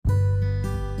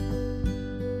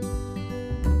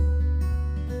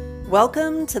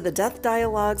Welcome to the Death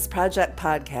Dialogues Project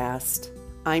podcast.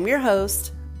 I'm your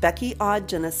host, Becky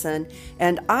Odd-Jennison,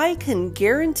 and I can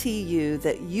guarantee you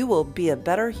that you will be a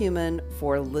better human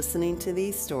for listening to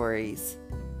these stories.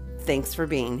 Thanks for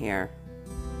being here.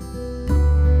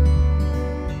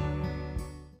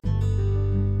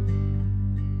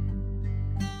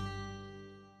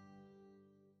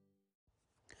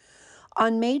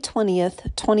 On May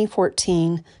 20th,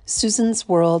 2014, Susan's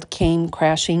world came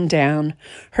crashing down.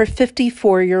 Her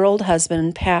 54-year-old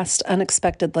husband passed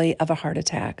unexpectedly of a heart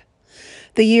attack.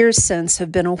 The years since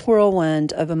have been a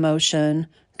whirlwind of emotion,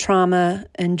 trauma,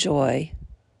 and joy.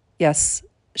 Yes,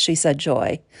 she said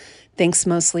joy, thanks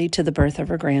mostly to the birth of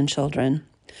her grandchildren.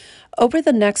 Over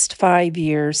the next 5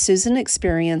 years, Susan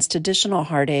experienced additional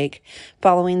heartache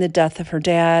following the death of her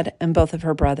dad and both of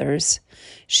her brothers.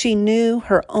 She knew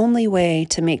her only way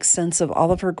to make sense of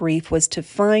all of her grief was to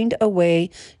find a way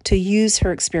to use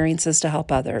her experiences to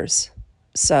help others.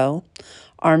 So,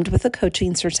 armed with a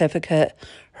coaching certificate,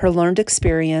 her learned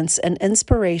experience, and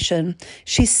inspiration,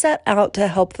 she set out to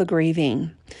help the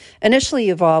grieving. Initially,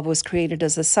 Evolve was created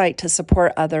as a site to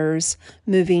support others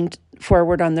moving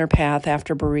forward on their path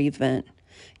after bereavement.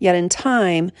 Yet in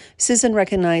time, Susan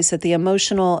recognized that the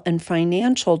emotional and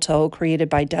financial toll created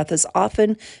by death is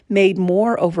often made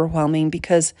more overwhelming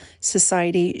because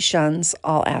society shuns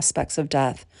all aspects of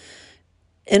death.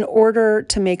 In order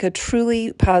to make a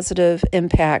truly positive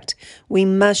impact, we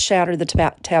must shatter the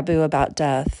taboo about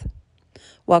death.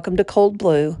 Welcome to Cold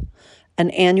Blue, an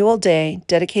annual day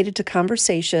dedicated to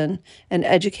conversation and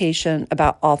education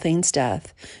about all things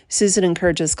death. Susan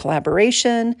encourages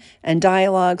collaboration and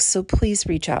dialogue, so please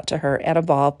reach out to her at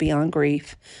Evolve Beyond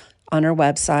Grief on her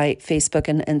website, Facebook,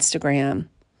 and Instagram.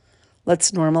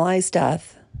 Let's normalize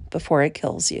death before it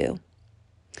kills you.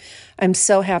 I'm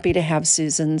so happy to have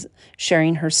Susan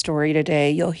sharing her story today.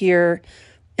 You'll hear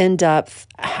in depth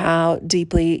how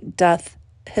deeply death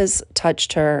has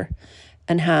touched her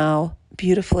and how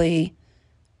beautifully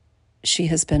she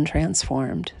has been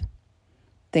transformed.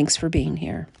 Thanks for being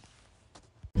here.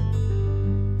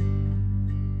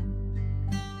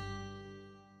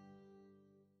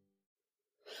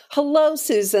 Hello,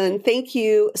 Susan. Thank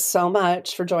you so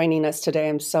much for joining us today.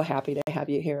 I'm so happy to have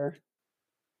you here.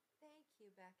 Thank you,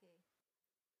 Becky.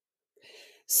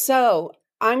 So,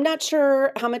 I'm not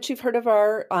sure how much you've heard of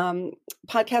our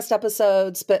podcast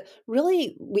episodes, but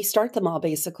really we start them all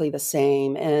basically the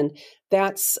same. And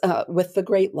that's with the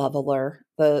Great Leveler,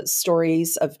 the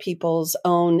stories of people's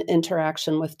own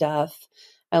interaction with death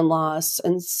and loss.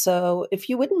 And so if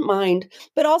you wouldn't mind,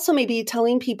 but also maybe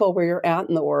telling people where you're at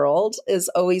in the world is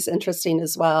always interesting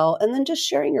as well. And then just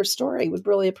sharing your story, would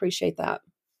really appreciate that.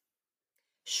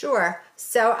 Sure.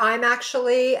 So I'm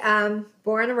actually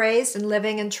born and raised and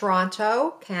living in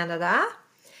Toronto, Canada.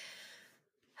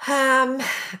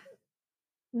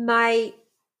 My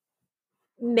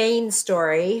main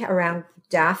story around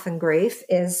death and grief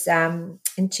is in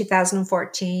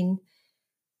 2014,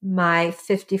 my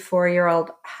 54-year-old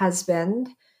husband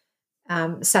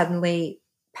suddenly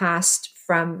passed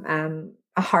from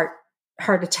a heart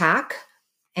attack,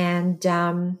 and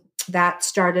that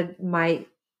started my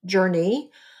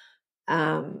journey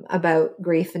about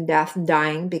grief and death and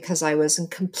dying, because I was in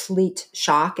complete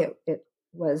shock. It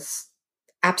was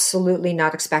absolutely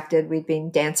not expected. We'd been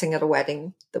dancing at a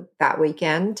wedding that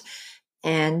weekend,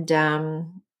 and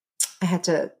I had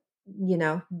to,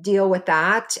 deal with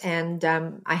that. And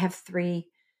I have 3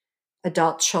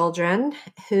 adult children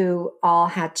who all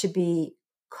had to be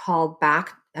called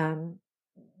back.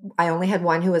 I only had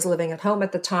one who was living at home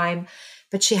at the time,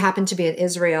 but she happened to be in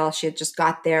Israel. She had just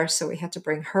got there, so we had to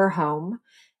bring her home.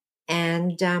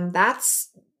 And that's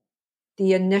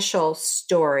the initial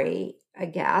story, I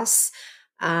guess.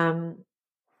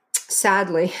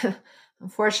 Sadly,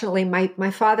 unfortunately,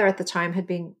 my father at the time had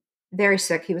been very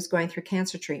sick. He was going through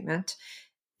cancer treatment,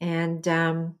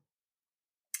 and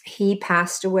he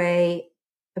passed away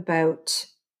about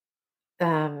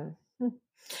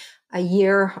a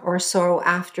year or so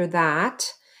after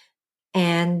that.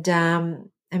 And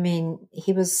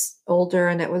he was older,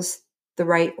 and it was the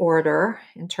right order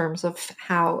in terms of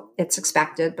how it's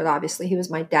expected, but obviously he was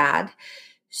my dad.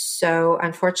 So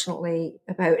unfortunately,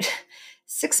 about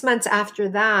 6 months after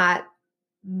that,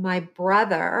 my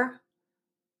brother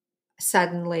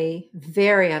suddenly,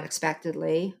 very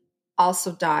unexpectedly,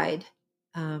 also died.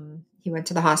 He went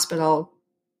to the hospital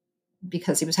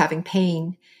because he was having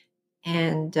pain,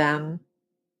 and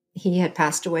he had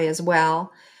passed away as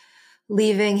well,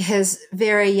 leaving his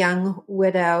very young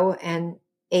widow and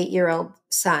 8-year-old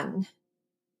son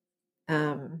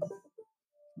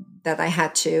that I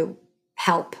had to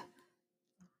help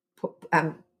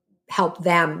help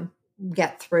them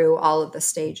get through all of the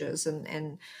stages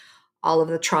and all of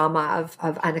the trauma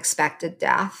of unexpected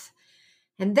death.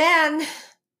 And then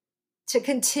to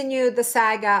continue the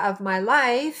saga of my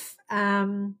life,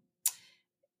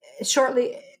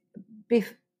 shortly, be,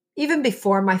 even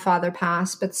before my father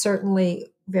passed, but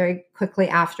certainly very quickly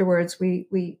afterwards,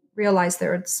 we realized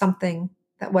there was something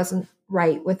that wasn't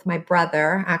right with my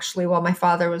brother. Actually, while my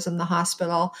father was in the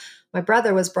hospital, my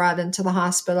brother was brought into the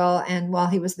hospital, and while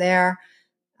he was there,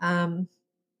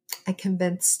 I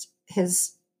convinced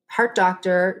his heart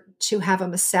doctor to have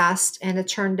him assessed. And it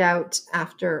turned out,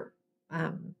 after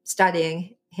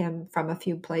studying him from a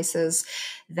few places,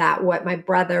 that what my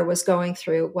brother was going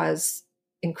through was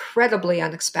incredibly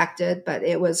unexpected, but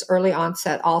it was early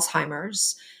onset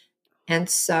Alzheimer's. And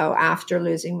so after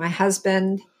losing my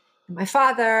husband and my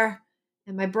father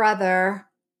and my brother,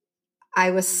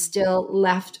 I was still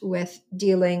left with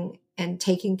dealing and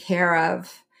taking care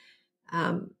of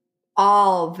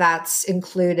all that's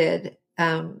included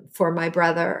for my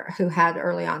brother, who had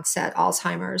early onset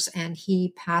Alzheimer's, and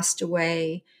he passed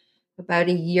away about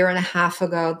a year and a half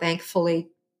ago, thankfully,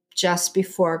 just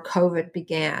before COVID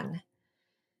began.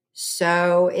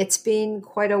 So it's been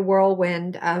quite a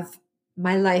whirlwind of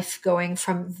my life, going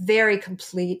from very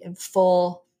complete and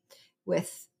full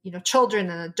with, children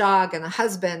and a dog and a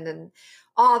husband and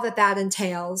all that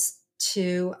entails,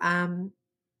 to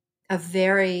a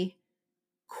very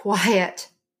quiet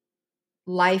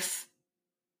life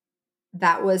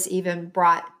that was even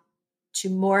brought to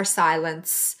more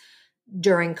silence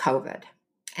during COVID.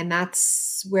 And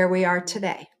that's where we are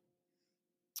today.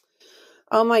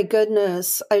 Oh my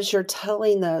goodness. As you're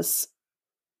telling this,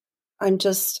 I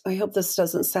hope this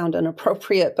doesn't sound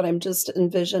inappropriate, but I'm just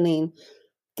envisioning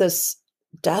this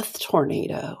death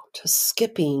tornado just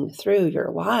skipping through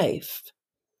your life.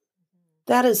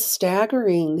 That is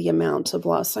staggering, the amount of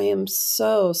loss. I am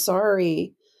so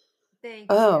sorry. Thank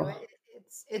you.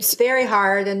 It's very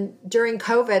hard. And during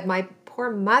COVID, my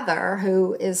poor mother,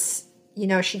 who is,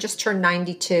 she just turned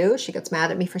 92. She gets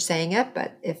mad at me for saying it,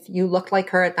 but if you look like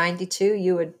her at 92,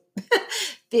 you would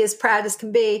be as proud as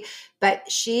can be.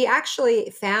 But she actually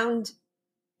found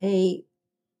a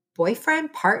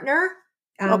boyfriend, partner,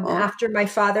 after my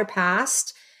father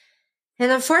passed.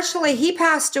 And unfortunately, he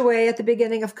passed away at the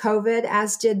beginning of COVID,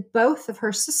 as did both of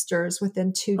her sisters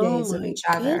within 2 days of each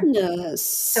other. Goodness.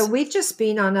 So we've just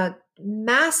been on a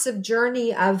massive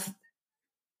journey of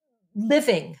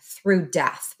living through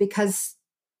death, because,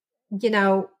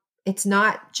 it's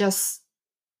not just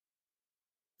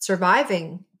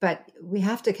surviving, but we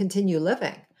have to continue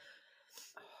living.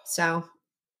 So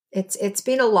it's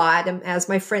been a lot. And as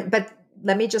my friend, but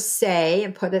let me just say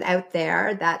and put it out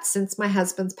there that since my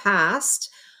husband's passed,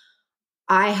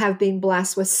 I have been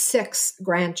blessed with 6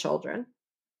 grandchildren.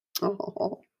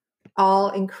 Oh. All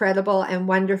incredible and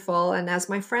wonderful. And as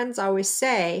my friends always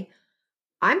say,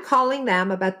 I'm calling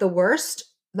them about the worst,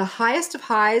 the highest of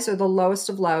highs, or the lowest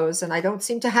of lows. And I don't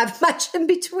seem to have much in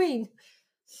between.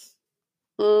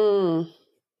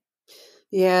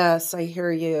 Yes, I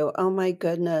hear you. Oh my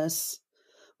goodness.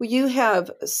 Well, you have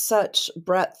such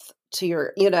breadth to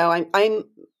your,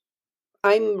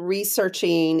 I'm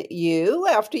researching you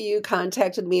after you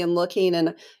contacted me and looking,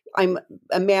 and I'm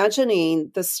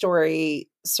imagining the story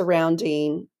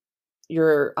surrounding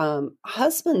your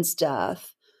husband's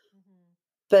death,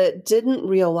 but didn't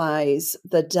realize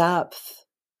the depth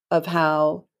of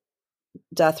how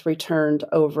death returned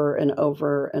over and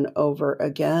over and over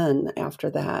again after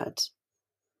that.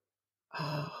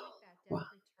 Oh, wow.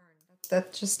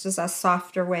 That just is a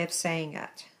softer way of saying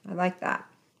it. I like that.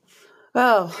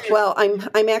 Oh, well,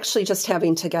 I'm actually just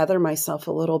having to gather myself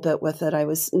a little bit with it. I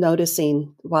was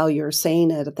noticing while you were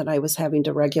saying it that I was having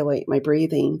to regulate my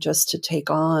breathing just to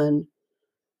take on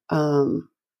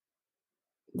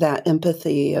that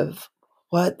empathy of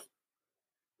what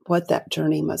that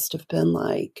journey must have been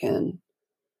like. And,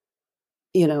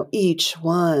 each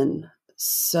one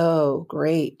so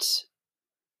great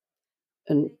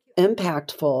and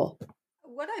impactful.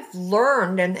 What I've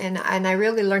learned, and I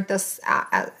really learned this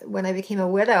when I became a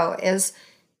widow, is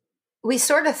we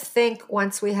sort of think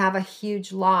once we have a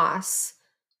huge loss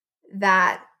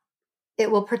that it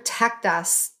will protect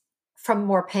us from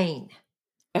more pain.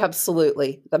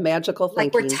 Absolutely. The magical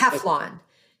like thinking. We're Teflon.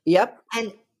 Yep.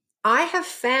 And I have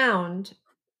found,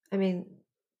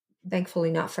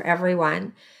 thankfully not for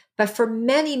everyone, but for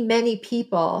many, many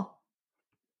people,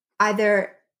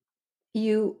 either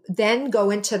you then go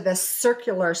into this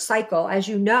circular cycle, as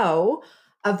you know,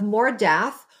 of more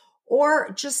death,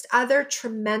 or just other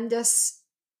tremendous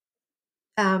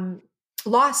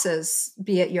losses,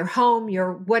 be it your home,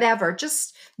 your whatever,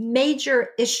 just major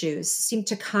issues seem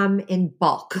to come in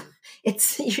bulk.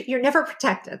 It's you're never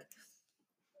protected.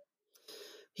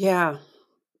 Yeah.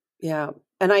 Yeah.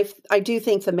 And I do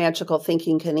think the magical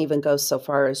thinking can even go so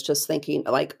far as just thinking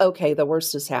like, okay, the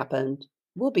worst has happened.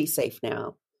 We'll be safe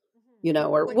now,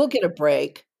 or What we'll get a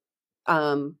break.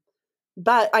 Um,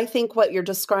 but I think what you're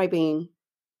describing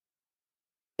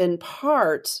in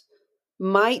part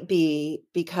might be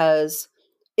because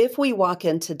if we walk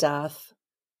into death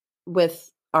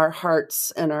with our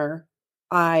hearts and our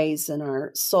eyes and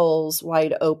our souls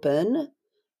wide open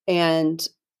and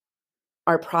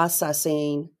are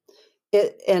processing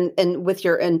it, and with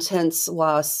your intense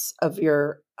loss of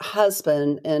your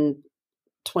husband in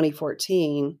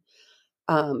 2014,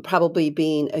 probably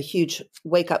being a huge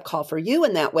wake up call for you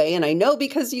in that way. And I know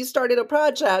because you started a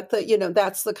project that,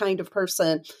 that's the kind of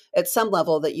person at some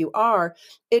level that you are.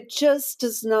 It just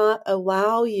does not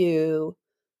allow you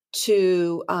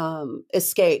to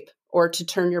escape or to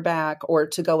turn your back or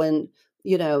to go in,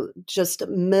 just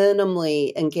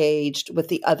minimally engaged with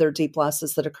the other deep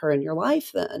losses that occur in your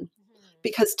life then,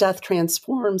 because death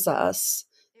transforms us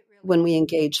it really when does. we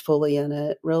engage fully in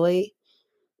it, really.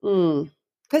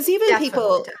 Because even Definitely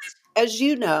people, does. as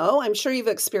you know, I'm sure you've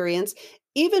experienced,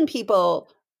 even people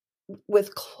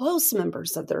with close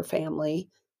members of their family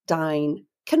dying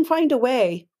can find a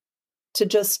way to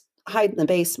just hide in the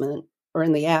basement or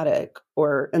in the attic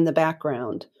or in the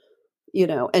background,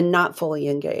 and not fully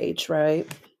engage, right?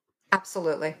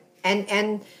 Absolutely.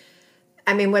 And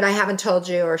I mean, what I haven't told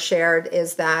you or shared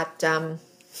is that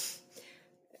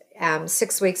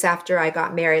 6 weeks after I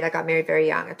got married very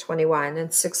young at 21,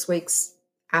 and 6 weeks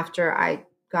after I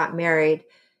got married,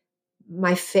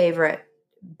 my favorite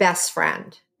best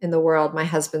friend in the world, my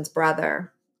husband's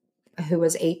brother, who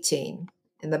was 18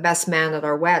 and the best man at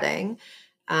our wedding,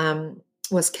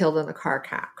 was killed in a car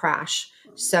crash.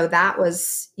 So that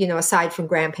was, aside from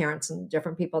grandparents and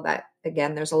different people that,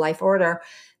 again, there's a life order,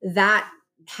 that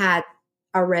had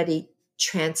already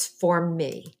transformed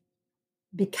me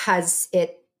because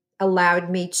it allowed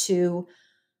me to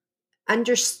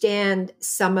understand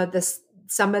some of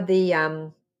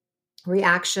the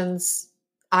reactions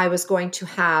I was going to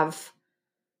have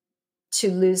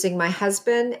to losing my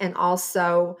husband, and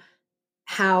also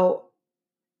how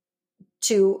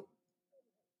to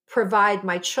provide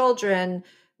my children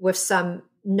with some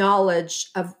knowledge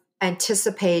of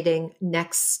anticipating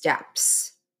next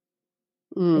steps,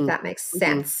 if Mm. that makes Hmm.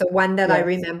 sense. So, one that I Yes.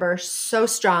 remember so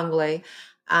strongly.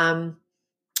 Um,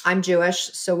 I'm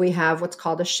Jewish, so we have what's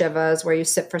called a shivas, where you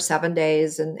sit for 7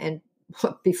 days, and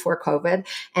before COVID,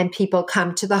 and people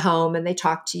come to the home and they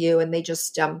talk to you and they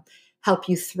just help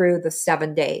you through the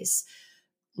 7 days.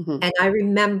 Hmm. And I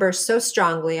remember so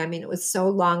strongly, I mean, it was so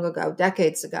long ago,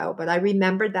 decades ago, but I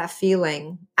remembered that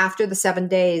feeling after the 7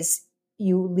 days.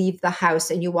 You leave the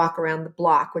house and you walk around the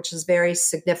block, which is very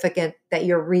significant that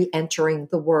you're re entering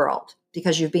the world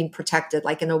because you've been protected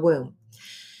like in a womb.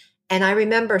 And I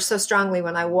remember so strongly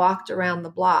when I walked around the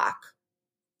block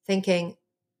thinking,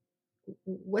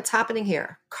 what's happening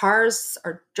here? Cars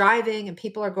are driving and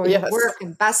people are going to Yes. work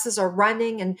and buses are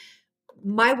running, and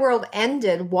my world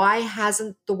ended. Why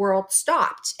hasn't the world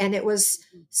stopped? And it was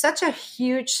such a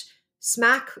huge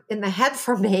smack in the head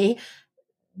for me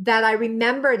that I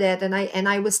remembered it. And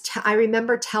I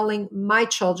remember telling my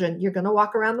children, you're going to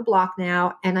walk around the block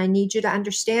now, and I need you to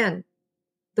understand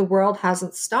the world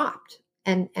hasn't stopped.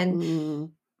 And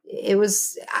Mm. it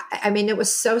was, I mean, it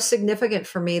was so significant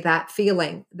for me, that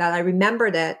feeling, that I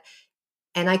remembered it,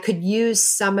 and I could use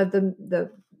some of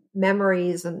the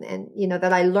memories and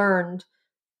that I learned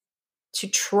to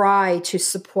try to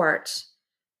support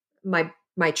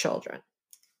my children.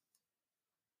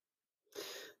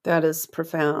 That is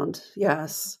profound.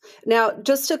 Yes. Now,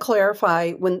 just to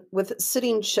clarify, when with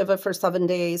sitting Shiva for 7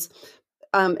 days,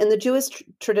 in the Jewish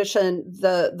tradition,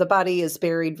 the body is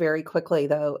buried very quickly,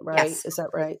 though, right? Yes. Is that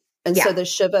right? And so Yeah. the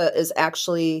Shiva is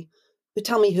actually.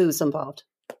 Tell me who's involved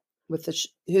with the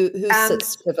who Um,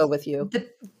 sits Shiva with you? the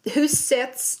who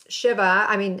sits Shiva?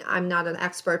 I mean, I'm not an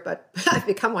expert, but I've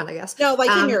become one, I guess. No, like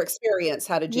in your experience,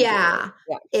 how did you do it? Yeah,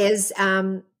 Yeah. is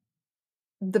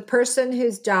the person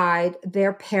who's died,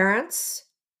 their parents,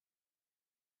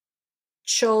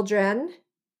 children,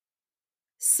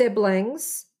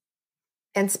 siblings,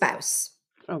 and spouse.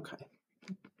 Okay.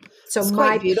 So It's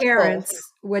quite my beautiful.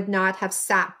 parents would not have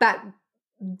sat. But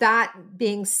that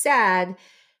being said,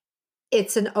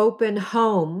 it's an open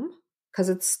home because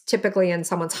it's typically in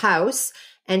someone's house,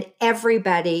 and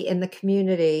everybody in the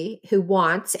community who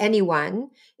wants,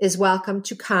 anyone is welcome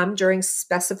to come during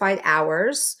specified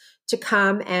hours to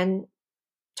come and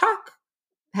talk.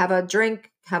 have a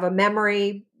drink, have a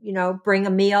memory, bring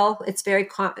a meal. It's very,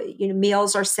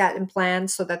 meals are set and planned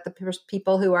so that the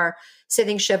people who are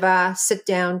sitting Shiva sit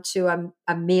down to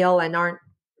a meal and aren't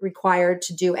required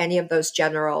to do any of those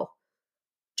general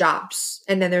jobs.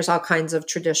 And then there's all kinds of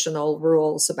traditional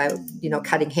rules about,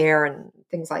 cutting hair and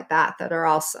things like that that are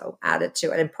also added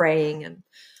to it, and praying and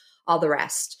all the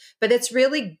rest. But it's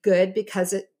really good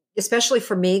because especially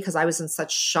for me, because I was in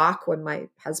such shock when my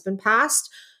husband passed.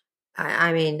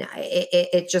 I mean,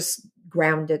 it just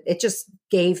grounded. It just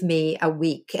gave me a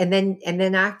week, and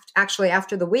then actually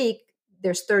after the week,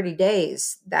 there's 30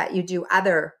 days that you do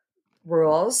other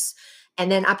rules,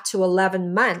 and then up to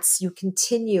 11 months you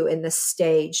continue in this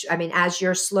stage. I mean, as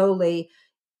you're slowly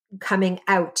coming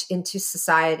out into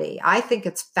society. I think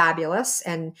it's fabulous,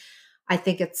 and I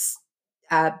think it's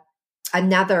uh,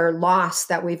 another loss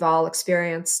that we've all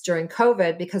experienced during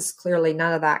COVID, because clearly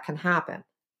none of that can happen.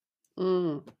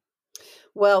 Mm.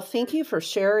 Well, thank you for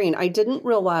sharing. I didn't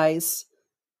realize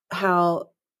how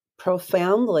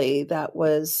profoundly that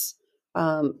was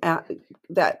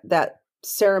that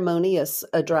ceremonious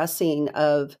addressing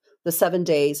of the 7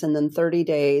 days and then 30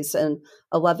 days and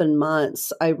 11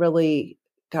 months. I really,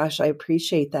 gosh, I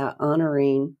appreciate that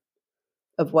honoring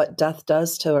of what death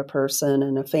does to a person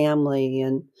and a family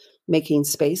and making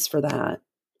space for that.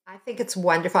 I think it's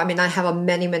wonderful. I mean, I have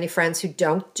many, many friends who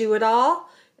don't do it all,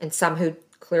 and some who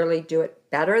clearly do it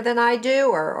better than I do,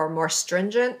 or more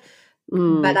stringent. But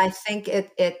Mm, I think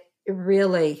it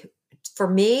really, for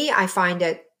me, I find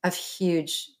it of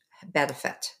huge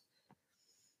benefit.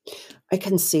 I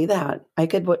can see that. I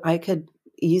could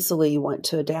easily want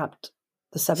to adapt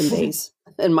the 7 days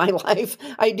in my life.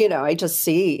 I just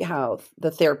see how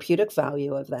the therapeutic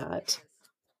value of that.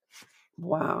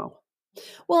 Wow.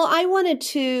 Well, I wanted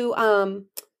to,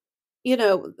 you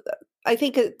know, I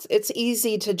think it's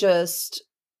easy to just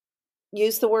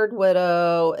use the word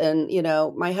widow and,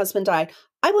 my husband died.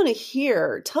 I want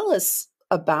to tell us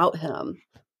about him.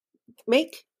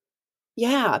 Make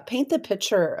Yeah, paint the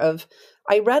picture of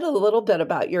I read a little bit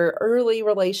about your early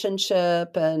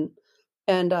relationship and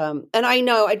I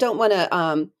know I don't want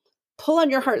to pull on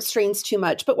your heartstrings too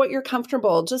much, but what you're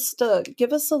comfortable, just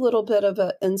give us a little bit of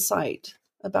an insight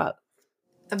about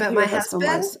About who my your husband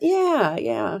husband? was. Yeah,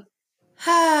 yeah.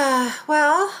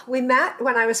 Well, we met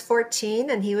when I was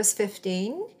 14 and he was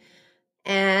 15,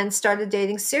 and started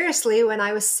dating seriously when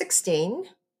I was 16.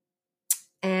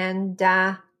 And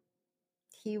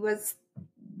he was,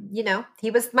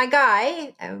 he was my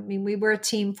guy. I mean, we were a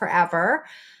team forever.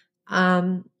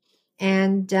 Um,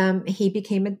 and he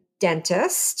became a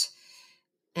dentist,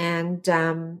 and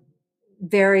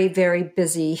very, very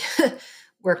busy,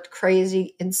 worked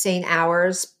crazy, insane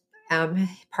hours,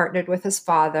 partnered with his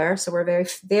father. So we're very,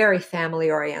 very family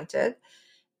oriented.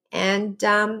 And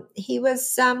he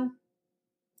was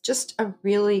just a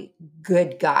really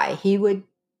good guy. He would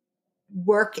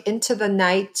work into the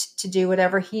night to do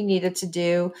whatever he needed to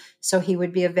do, so he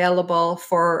would be available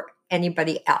for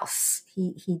anybody else.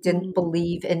 He didn't Mm,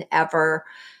 believe in ever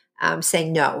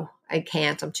saying, no, I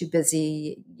can't, I'm too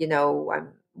busy, I'm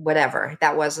whatever.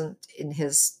 That wasn't in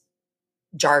his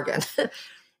jargon.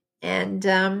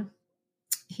 And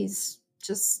he's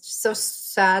just so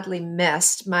sadly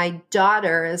missed. My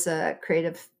daughter is a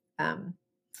creative um,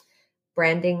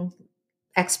 branding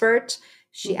expert.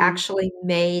 She mhm. actually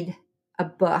made a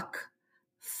book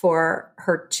for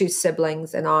her two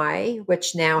siblings and I,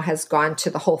 which now has gone to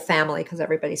the whole family because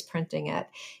everybody's printing it,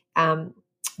 um,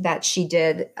 that she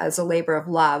did as a labor of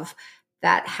love,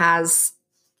 that has,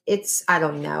 it's, I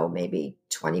don't know, maybe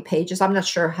 20 pages. I'm not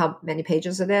sure how many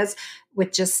pages it is,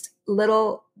 with just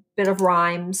little bit of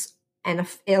rhymes and an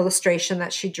illustration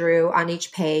that she drew on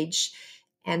each page.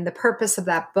 And the purpose of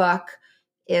that book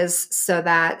is so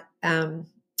that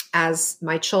as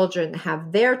my children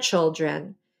have their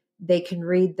children, they can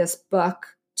read this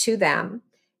book to them,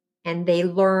 and they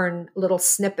learn little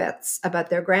snippets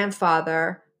about their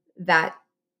grandfather that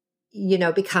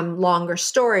become longer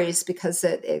stories, because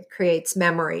it creates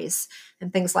memories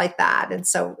and things like that. And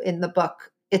so in the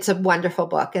book, it's a wonderful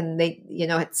book, and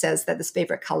it says that his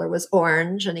favorite color was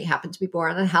orange, and he happened to be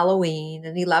born on Halloween,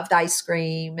 and he loved ice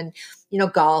cream and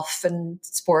golf and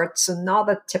sports and all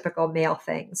the typical male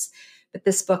things. But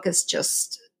this book is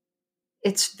just,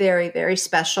 it's very, very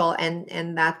special.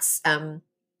 And that's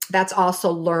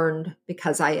also learned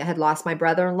because I had lost my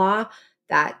brother-in-law,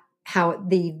 that how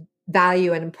the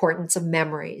value and importance of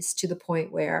memories, to the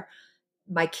point where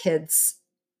my kids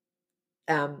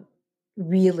um,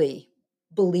 really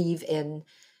believe in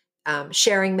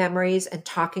sharing memories and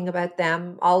talking about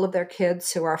them. All of their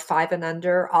kids who are 5 and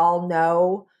under all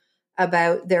know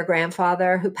about their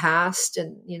grandfather who passed,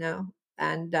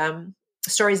 and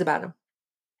stories about him.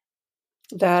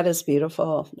 That is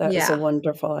beautiful. That is a Yeah,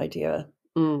 wonderful idea.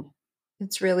 Mm.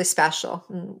 it's really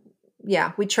special.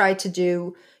 Yeah, we tried to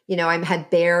do, I had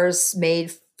bears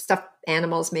made, stuffed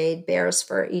animals made, bears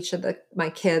for each of my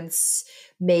kids,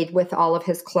 made with all of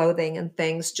his clothing and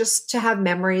things, just to have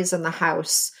memories in the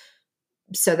house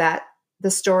so that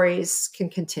the stories can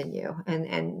continue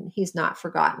and he's not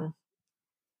forgotten.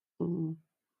 Mm.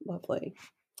 Lovely.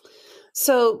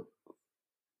 So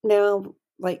now,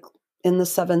 like in the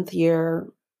 7th year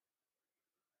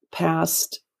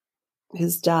past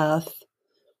his death,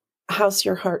 how's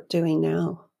your heart doing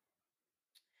now?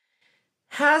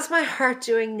 How's my heart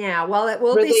doing now? Well, it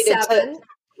will be Related to 7. It'll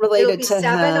related be to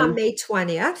 7 on him. May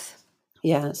 20th.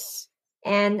 Yes.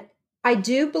 And I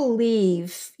do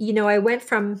believe, I went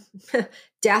from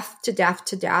death to death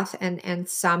to death, and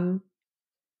some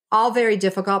all very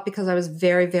difficult because I was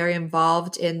very, very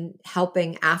involved in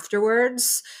helping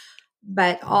afterwards,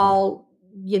 but all,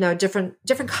 different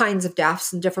kinds of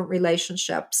deaths and different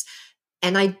relationships.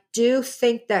 And I do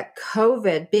think that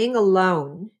COVID, being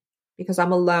alone, because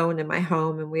I'm alone in my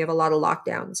home and we have a lot of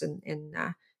lockdowns in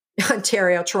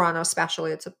Ontario, Toronto,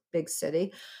 especially, it's a big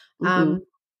city. Mm-hmm. Um,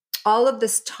 all of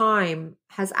this time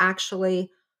has actually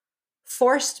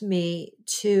forced me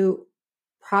to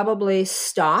probably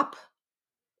stop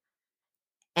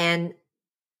and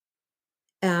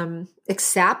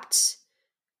accept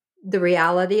the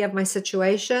reality of my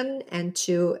situation, and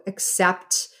to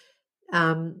accept,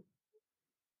 um,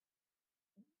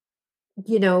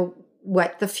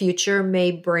 what the future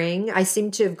may bring. I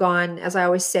seem to have gone, as I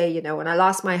always say, when I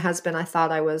lost my husband, I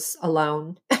thought I was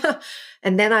alone.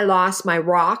 And then I lost my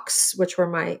rocks, which were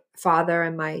my father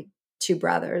and my 2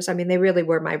 brothers. I mean, they really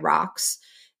were my rocks.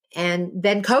 And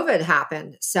then COVID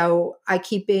happened. So I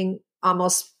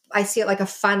see it like a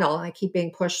funnel. I keep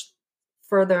being pushed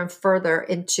further and further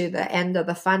into the end of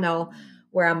the funnel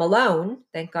where I'm alone.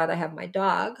 Thank God I have my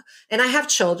dog, and I have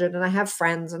children, and I have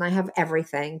friends, and I have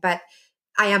everything. But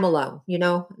I am alone.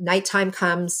 Nighttime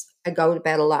comes, I go to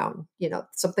bed alone.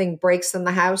 Something breaks in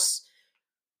the house,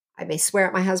 I may swear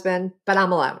at my husband, but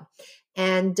I'm alone.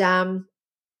 And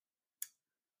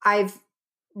I've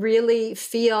really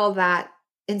feel that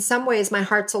in some ways my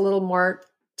heart's a little more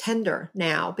tender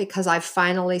now because I've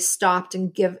finally stopped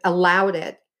and allowed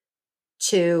it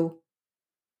to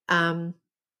um,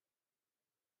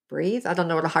 breathe. I don't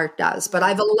know what a heart does, but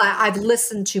I've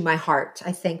listened to my heart.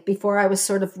 I think before I was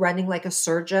sort of running like a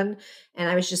surgeon, and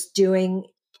I was just doing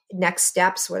next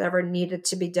steps, whatever needed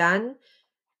to be done.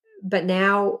 But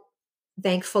now,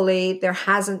 thankfully, there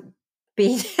hasn't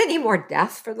been any more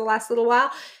death for the last little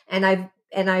while, and I've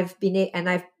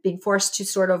been forced to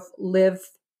sort of live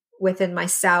within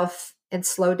myself and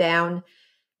slow down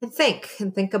and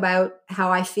think about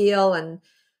how I feel and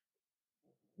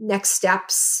next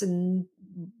steps and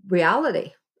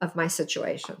reality of my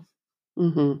situation.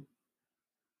 Mm-hmm.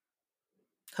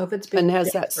 COVID's been And has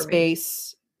big that for me.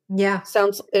 space Yeah.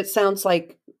 sounds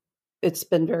like it's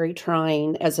been very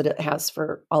trying, as it has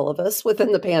for all of us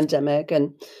within the pandemic,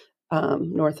 and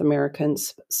North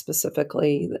Americans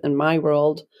specifically in my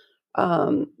world.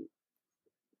 Um,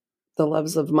 the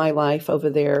loves of my life over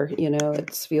there,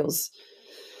 it feels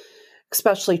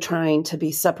especially trying to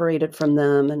be separated from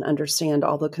them and understand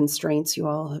all the constraints you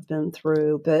all have been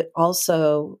through. But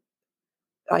also,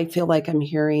 I feel like I'm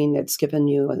hearing it's given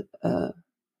you a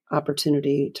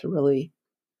opportunity to really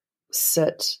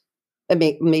sit and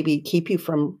maybe keep you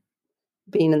from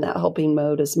being in that helping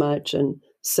mode as much and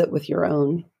sit with your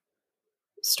own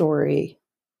story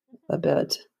a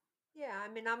bit. Yeah,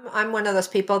 I mean, I'm one of those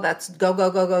people that's go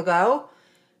go go go go,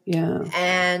 Yeah.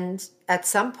 and at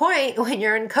some point when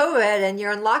you're in COVID and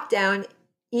you're in lockdown,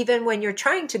 even when you're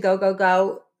trying to go go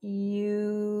go,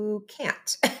 you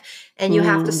can't, and you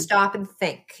have to Mm, stop and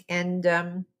think, and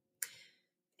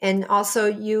also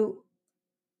you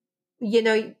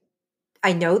know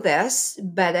I know this,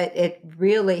 but it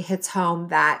really hits home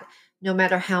that no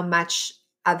matter how much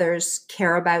others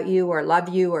care about you or love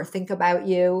you or think about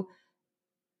you,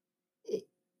 it,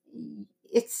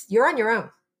 it's you're on your own.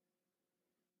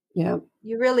 yeah.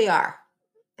 You really are.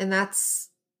 And it's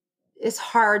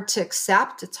hard to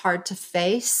accept. It's hard to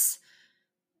face.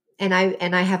 And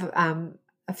I have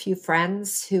a few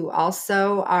friends who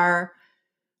also are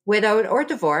widowed or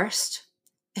divorced,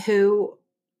 who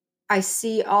I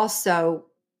see also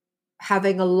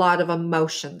having a lot of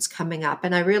emotions coming up.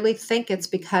 And I really think it's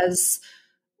because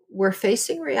we're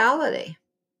facing reality.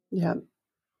 Yeah.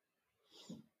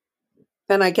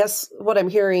 And I guess what I'm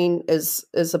hearing is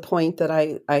a point that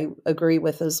I agree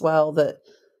with as well, that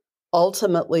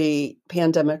ultimately,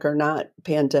 pandemic or not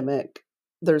pandemic,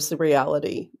 there's the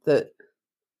reality that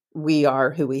we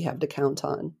are who we have to count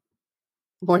on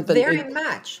more than Very it.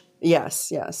 much. Yes,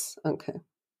 yes. Okay.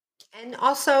 And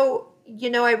also,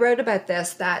 I wrote about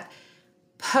this, that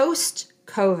post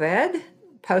COVID,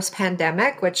 post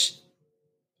pandemic, which,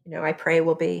 I pray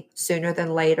will be sooner than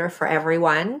later for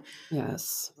everyone,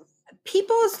 Yes.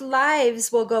 people's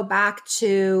lives will go back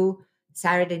to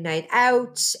Saturday night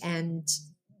out and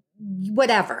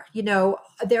whatever,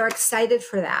 they're excited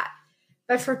for that.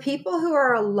 But for people who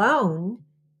are alone,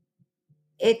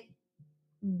 it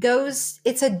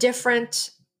it's a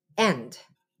different end.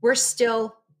 We're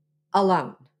still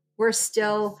alone. We're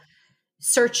still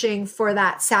searching for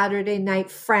that Saturday night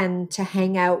friend to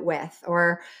hang out with,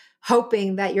 or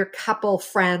hoping that your couple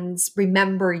friends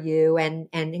remember you and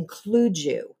include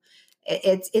you.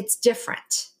 It's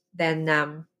different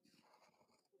than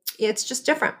it's just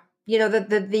different.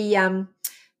 The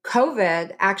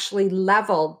COVID actually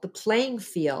leveled the playing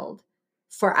field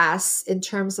for us in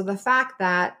terms of the fact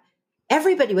that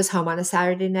everybody was home on a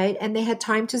Saturday night and they had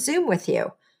time to Zoom with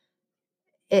you.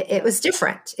 It was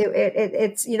different.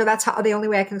 It's, that's how, the only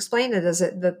way I can explain it is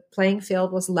that the playing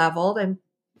field was leveled and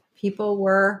people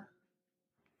were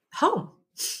home.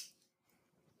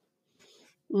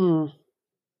 Mm.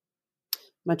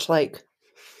 Much like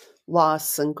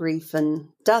loss and grief and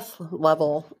death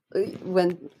level,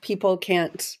 when people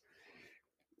can't,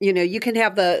 you can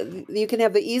have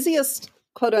the easiest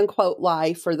quote unquote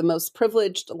life, or the most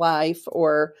privileged life,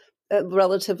 or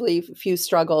relatively few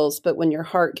struggles, but when your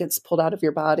heart gets pulled out of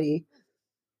your body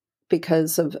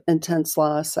because of intense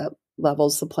loss, that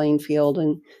levels the playing field,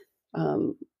 and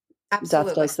death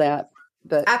Absolutely. does that.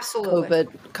 But Absolutely.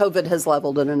 COVID has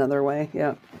leveled in another way.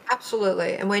 Yeah.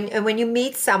 Absolutely. And when you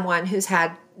meet someone who's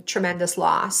had tremendous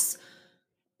loss,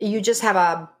 you just have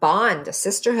a bond, a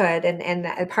sisterhood,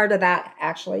 and part of that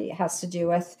actually has to do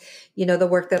with, the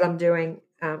work that I'm doing,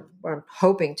 what I'm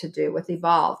hoping to do with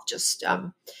Evolve, just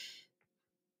um,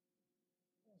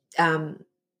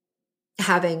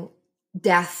 having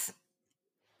death,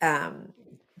 um,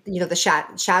 the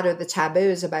shatter the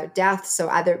taboos about death, so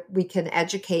other we can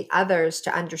educate others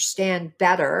to understand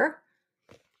better,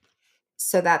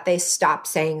 so that they stop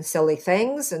saying silly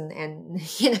things and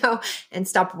and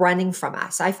stop running from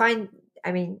us. I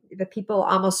mean, the people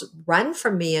almost run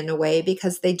from me in a way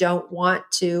because they don't want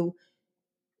to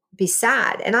be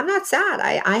sad. And I'm not sad.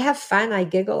 I have fun. I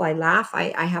giggle. I laugh.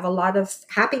 I have a lot of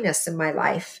happiness in my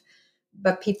life.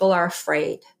 But people are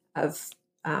afraid of,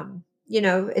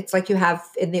 it's like you have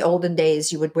in the olden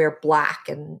days, you would wear black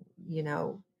and,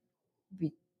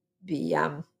 be, be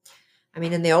I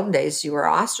mean, in the olden days, you were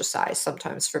ostracized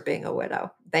sometimes for being a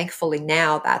widow. Thankfully,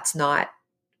 now that's not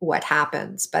what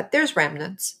happens, but there's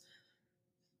remnants.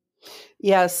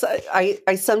 Yes, I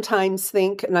sometimes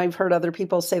think, and I've heard other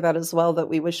people say that as well, that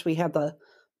we wish we had the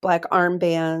black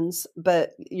armbands.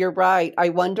 But you're right. I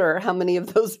wonder how many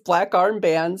of those black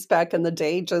armbands back in the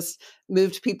day just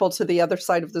moved people to the other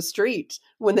side of the street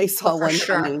when they Oh, saw for one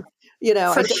sure. coming. You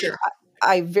know, For sure.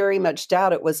 I very much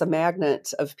doubt it was a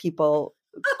magnet of people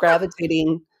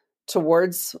gravitating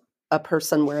towards a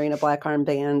person wearing a black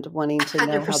armband, wanting to know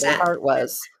how their 100%. heart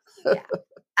was. Yeah.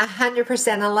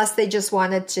 100%. Unless they just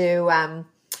wanted to,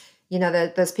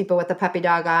 those people with the puppy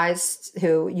dog eyes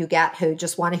who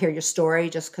just want to hear your story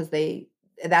just because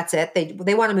that's it.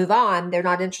 They want to move on. They're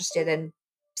not interested in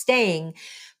staying,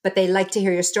 but they like to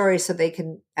hear your story so they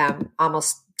can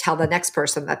almost tell the next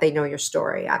person that they know your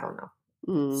story. I don't know.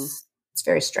 Mm. It's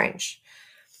very strange.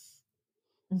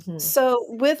 Hmm. So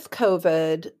with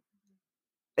COVID,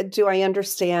 do I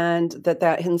understand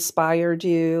that inspired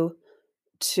you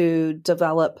to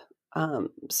develop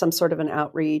some sort of an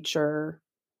outreach or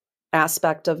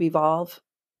aspect of Evolve?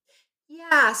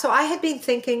 Yeah. So I had been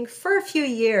thinking for a few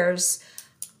years.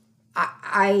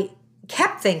 I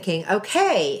kept thinking,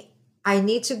 okay, I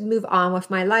need to move on with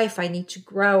my life. I need to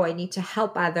grow. I need to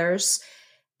help others.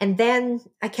 And then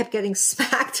I kept getting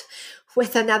smacked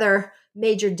with another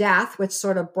major death, which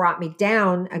sort of brought me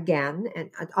down again, and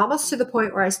almost to the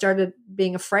point where I started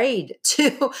being afraid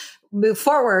to move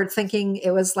forward, thinking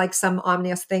it was like some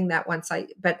ominous thing that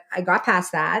but I got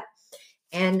past that.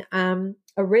 And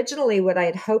originally, what I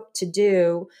had hoped to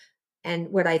do and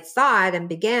what I thought and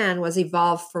began was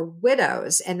Evolve for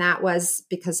Widows. And that was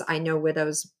because I know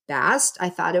widows best. I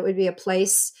thought it would be a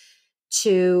place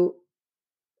to,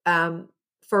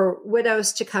 for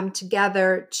widows to come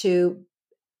together to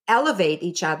elevate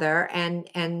each other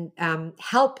and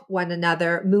help one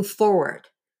another move forward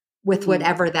with Mm.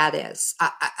 whatever that is,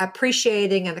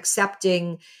 appreciating and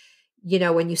accepting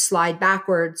when you slide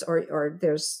backwards, or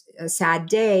there's a sad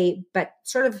day, but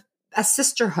sort of a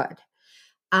sisterhood.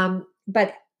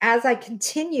 But as I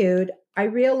continued, I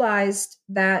realized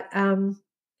that,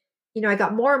 I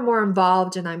got more and more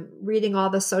involved, and I'm reading all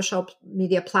the social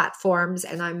media platforms,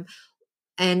 and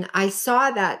I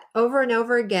saw that over and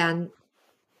over again,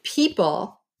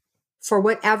 people, for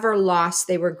whatever loss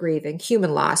they were grieving,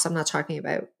 human loss, I'm not talking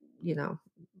about,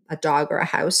 a dog or a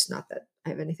house, not that I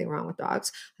have anything wrong with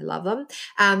dogs. I love them.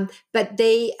 But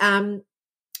they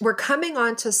were coming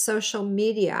onto social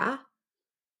media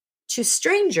to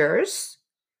strangers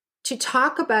to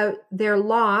talk about their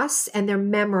loss and their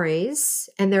memories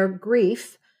and their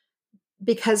grief,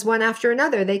 because one after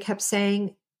another, they kept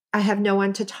saying, I have no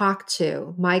one to talk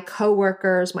to. My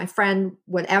coworkers, my friend,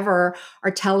 whatever,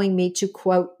 are telling me to,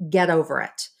 quote, get over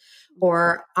it.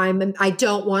 Or I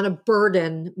don't want to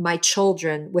burden my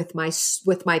children with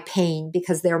my pain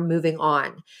because they're moving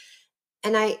on.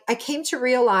 And I came to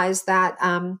realize that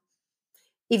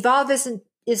Evolve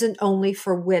isn't only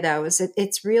for widows.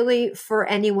 It's really for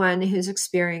anyone who's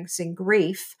experiencing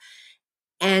grief.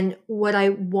 And what I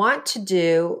want to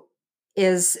do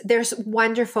is, there's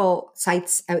wonderful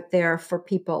sites out there for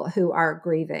people who are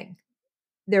grieving.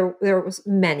 There was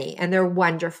many, and they're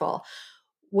wonderful.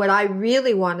 What I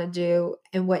really want to do,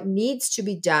 and what needs to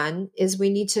be done, is we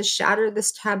need to shatter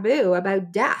this taboo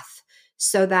about death,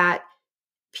 so that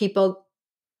people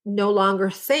no longer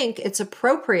think it's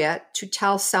appropriate to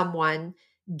tell someone,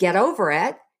 get over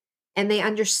it. And they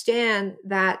understand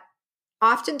that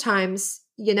oftentimes,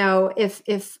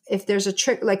 if there's a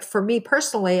trick, like for me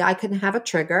personally, I can have a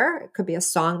trigger. It could be a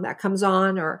song that comes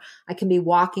on, or I can be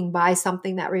walking by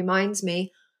something that reminds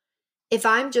me. If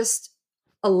I'm just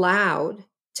allowed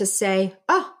to say,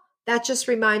 oh, that just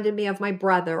reminded me of my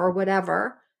brother or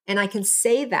whatever, and I can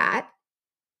say that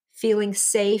feeling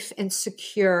safe and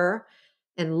secure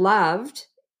and loved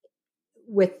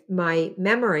with my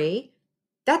memory,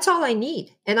 that's all I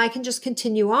need. And I can just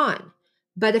continue on.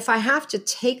 But if I have to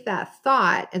take that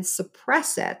thought and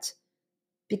suppress it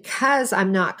because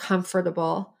I'm not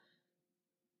comfortable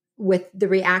with the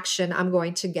reaction I'm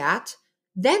going to get,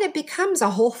 then it becomes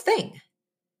a whole thing.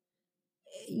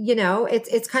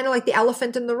 It's kind of like the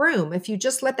elephant in the room. If you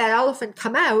just let that elephant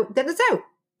come out, then it's out.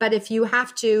 But if you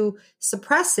have to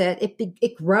suppress it,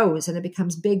 it grows, and it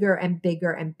becomes bigger and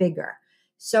bigger and bigger.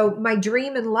 So my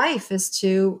dream in life is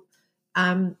to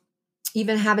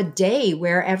even have a day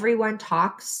where everyone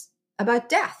talks about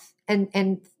death.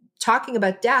 And talking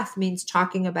about death means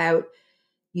talking about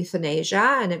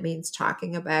euthanasia, and it means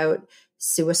talking about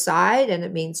suicide, and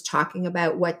it means talking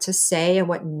about what to say and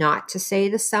what not to say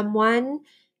to someone.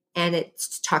 And it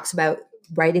talks about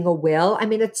writing a will. I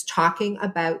mean, it's talking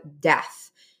about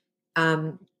death.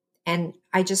 And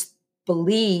I just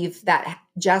believe that,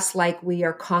 just like we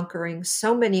are conquering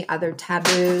so many other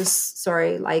taboos,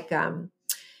 like,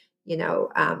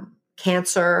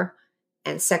 cancer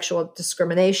and sexual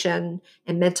discrimination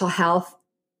and mental health,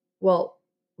 well,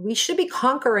 we should be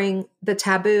conquering the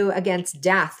taboo against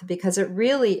death, because it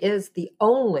really is the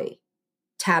only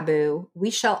taboo we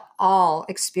shall all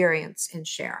experience and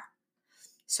share.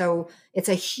 So it's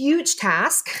a huge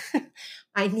task.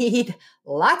 I need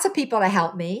lots of people to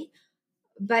help me.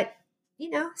 But,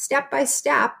 step by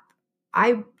step,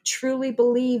 I truly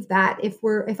believe that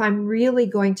if I'm really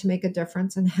going to make a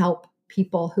difference and help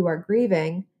people who are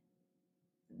grieving,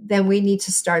 then we need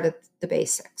to start at the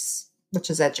basics, which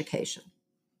is education.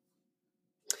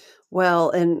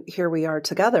 Well, and here we are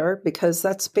together, because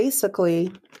that's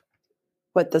basically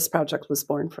what this project was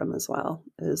born from as well,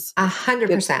 is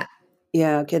 100%.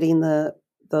 Getting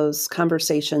those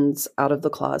conversations out of the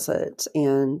closet,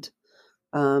 and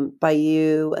by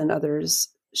you and others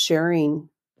sharing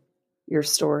your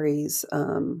stories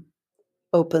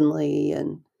openly,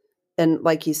 and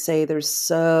like you say, there's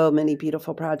so many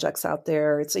beautiful projects out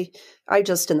there. I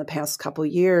just, in the past couple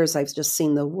of years, I've just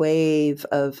seen the wave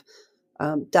of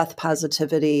death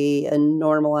positivity and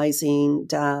normalizing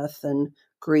death and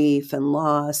grief and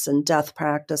loss and death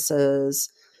practices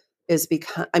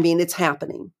it's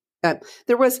happening.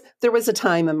 There was a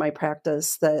time in my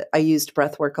practice that I used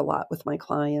breath work a lot with my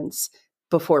clients,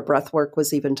 before breath work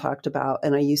was even talked about.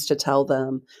 And I used to tell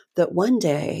them that one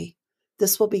day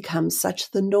this will become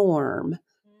such the norm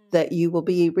that you will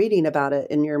be reading about it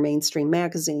in your mainstream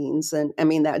magazines. And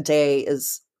that day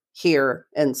is here,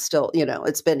 and still,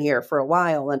 it's been here for a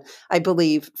while. And I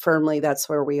believe firmly that's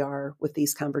where we are with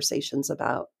these conversations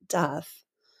about death.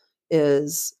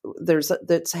 It's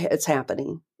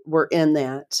happening. We're in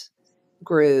that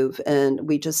groove, and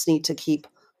we just need to keep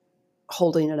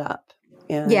holding it up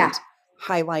and Yeah.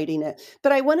 highlighting it.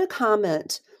 But I want to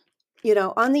comment,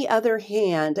 On the other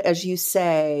hand, as you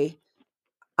say,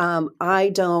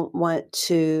 I don't want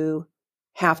to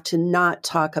have to not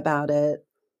talk about it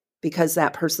because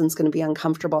that person's going to be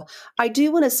uncomfortable. I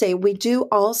do want to say we do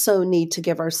also need to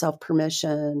give ourselves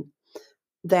permission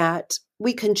that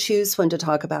we can choose when to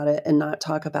talk about it and not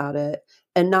talk about it,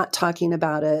 and not talking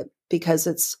about it because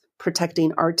it's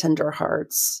protecting our tender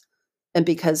hearts and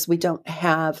because we don't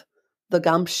have the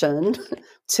gumption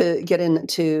to get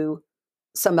into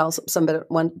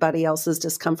somebody else's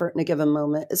discomfort in a given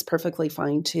moment is perfectly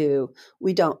fine too.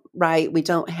 We don't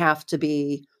have to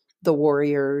be the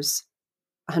warriors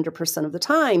 100% of the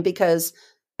time, because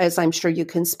as I'm sure you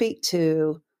can speak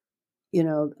to,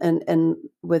 and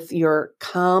with your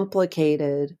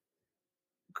complicated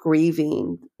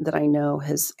grieving that I know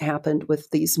has happened with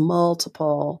these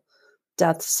multiple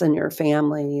deaths in your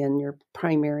family and your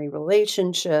primary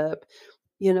relationship,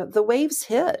 the waves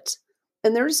hit.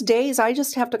 And there's days I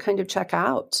just have to kind of check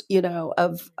out,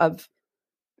 of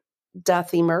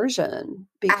death immersion,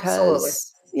 Absolutely.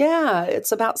 because yeah,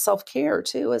 it's about self-care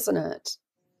too, isn't it?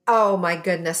 Oh my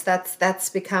goodness, that's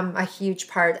become a huge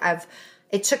part of.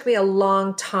 It took me a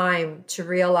long time to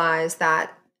realize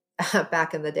that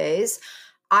back in the days,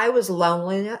 I was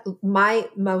lonely. My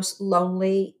most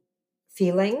lonely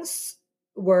feelings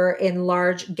were in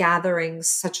large gatherings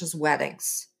such as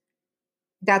weddings.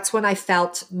 That's when I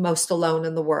felt most alone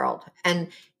in the world. And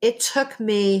it took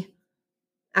me,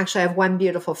 actually, I have one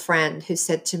beautiful friend who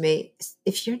said to me,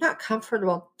 if you're not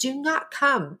comfortable, do not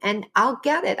come and I'll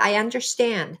get it. I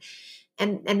understand.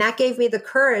 And that gave me the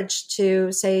courage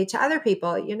to say to other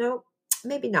people,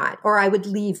 maybe not. Or I would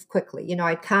leave quickly.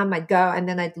 I'd come, I'd go, and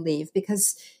then I'd leave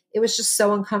because it was just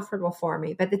so uncomfortable for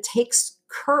me. But it takes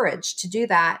courage to do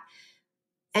that.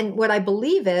 And what I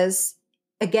believe is,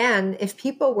 again, if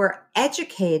people were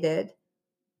educated,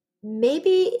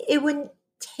 maybe it wouldn't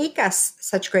take us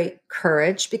such great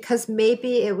courage, because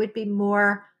maybe it would be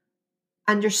more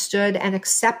understood and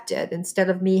accepted instead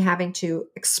of me having to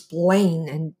explain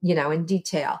and in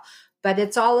detail. But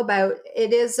it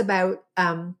is about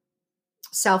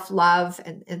self-love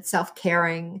and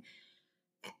self-caring,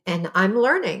 and I'm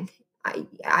learning.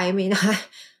 I mean,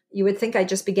 you would think I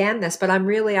just began this, but I'm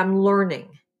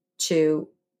learning to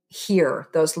hear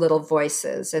those little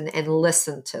voices and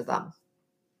listen to them.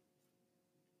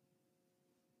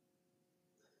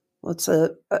 Well, it's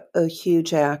a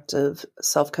huge act of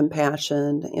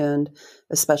self-compassion, and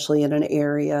especially in an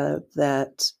area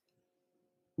that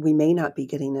we may not be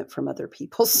getting it from other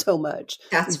people so much.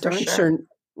 That's We for darn sure. sure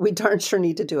we darn sure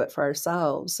need to do it for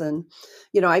ourselves. And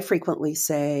I frequently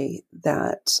say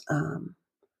that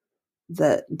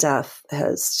death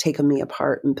has taken me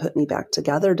apart and put me back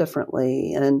together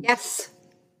differently. And Yes.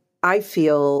 I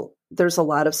feel there's a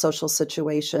lot of social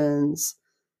situations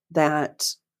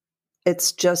that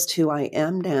it's just who I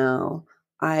am now.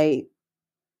 I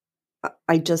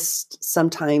I just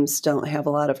sometimes don't have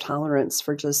a lot of tolerance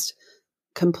for just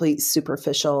complete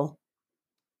superficial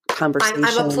I'm conversation.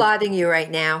 applauding you right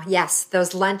now. Yes,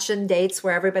 those luncheon dates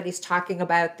where everybody's talking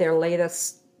about their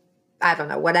latest, I don't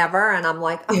know, whatever, and I'm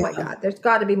like, oh my Yeah. God, there's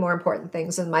got to be more important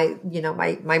things than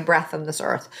my breath on this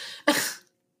earth.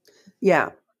 Yeah.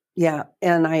 Yeah.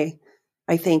 And I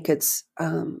think it's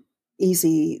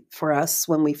easy for us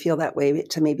when we feel that way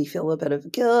to maybe feel a bit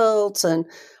of guilt and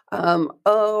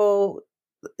oh,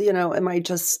 am I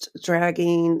just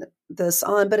dragging this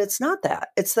on? But it's not that.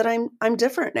 It's that I'm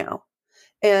different now.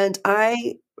 And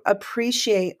I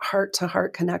appreciate heart to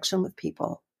heart connection with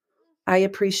people. I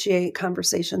appreciate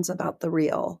conversations about the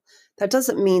real. That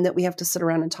doesn't mean that we have to sit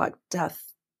around and talk about death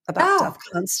Oh,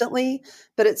 constantly,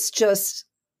 but it's just,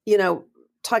 you know,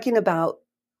 talking about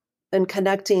and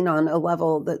connecting on a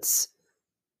level that's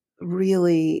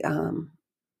really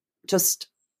just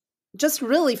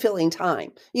really filling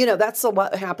time. That's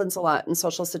what happens a lot in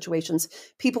social situations.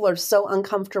 People are so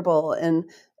uncomfortable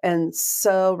and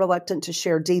so reluctant to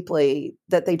share deeply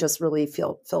that they just really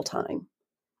fill time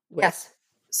with yes,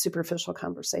 superficial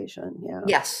conversation. Yeah.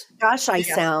 yes, Gosh, I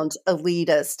yes. sound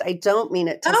elitist. I don't mean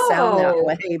it to sound that Oh,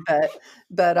 way,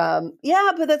 but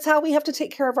yeah, but that's how we have to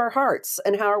take care of our hearts,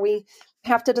 and how we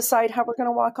have to decide how we're going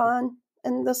to walk on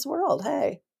in this world.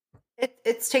 Hey.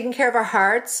 it's taking care of our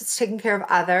hearts. It's taking care of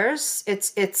others.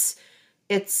 It's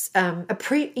a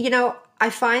pre. I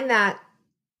find that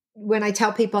when I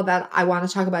tell people that I want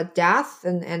to talk about death,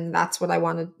 and that's what I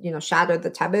want to, shatter the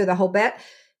taboo, the whole bit.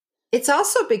 It's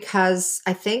also because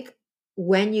I think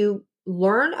when you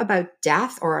learn about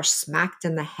death or are smacked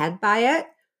in the head by it,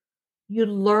 you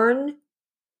learn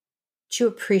to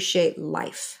appreciate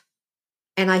life.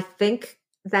 And I think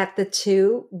that the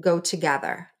two go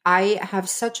together. I have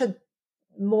such a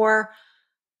more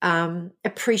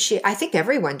appreciate. I think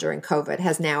everyone during COVID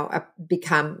has now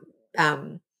become,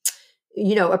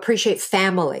 appreciate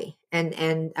family and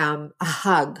a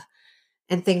hug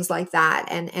and things like that.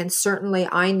 And certainly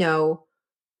I know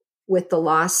with the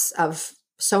loss of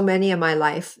so many in my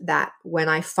life that when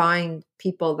I find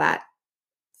people that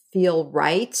feel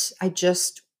right, I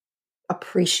just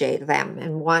appreciate them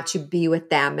and want to be with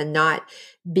them and not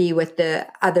be with the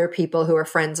other people who are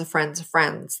friends of friends of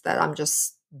friends that I'm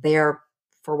just there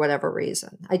for whatever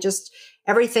reason.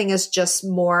 Everything is just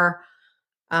more,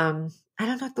 I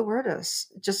don't know what the word is.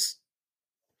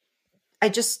 I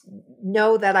just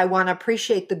know that I want to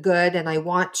appreciate the good and I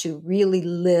want to really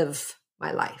live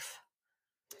my life.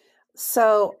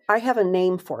 So I have a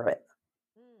name for it,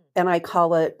 and I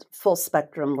call it full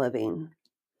spectrum living.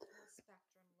 Full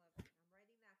spectrum living.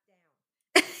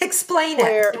 I'm writing that down. Explain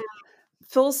Where it.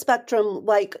 full spectrum,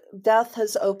 like death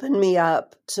has opened me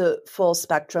up to full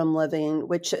spectrum living,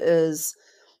 which is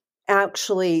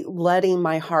actually letting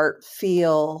my heart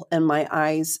feel and my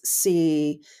eyes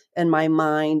see and my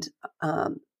mind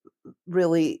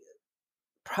really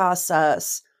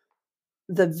process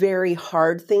the very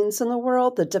hard things in the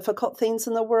world, the difficult things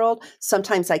in the world.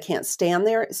 Sometimes I can't stay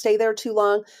there too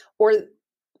long,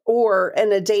 or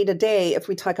in a day to day, if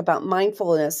we talk about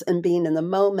mindfulness and being in the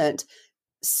moment,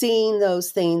 seeing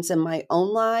those things in my own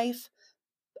life,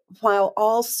 while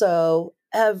also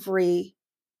every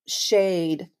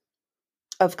shade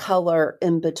of color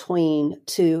in between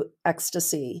to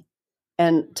ecstasy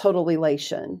and total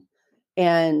elation.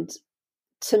 And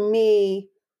to me,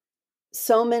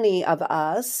 so many of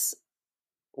us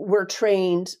were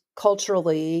trained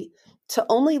culturally to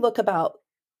only look about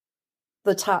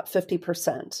the top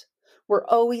 50%. We're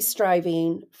always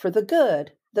striving for the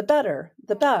good, the better,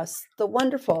 the best, the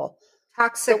wonderful, the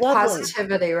Toxic lovely.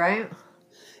 positivity, right?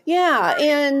 Yeah,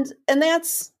 and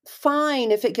that's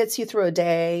fine if it gets you through a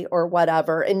day or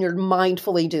whatever and you're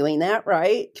mindfully doing that,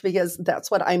 right? Because that's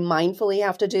what I mindfully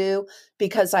have to do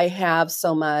because I have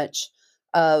so much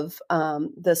of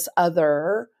this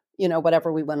other,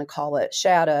 whatever we want to call it,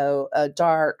 shadow,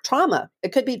 dark trauma.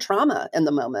 It could be trauma in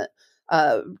the moment,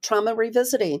 trauma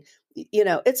revisiting.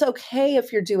 It's okay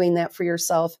if you're doing that for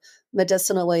yourself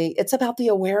medicinally. It's about the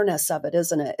awareness of it,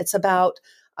 isn't it? It's about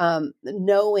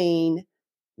knowing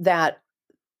that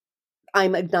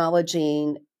I'm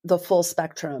acknowledging the full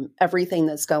spectrum, everything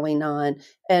that's going on,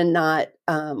 and not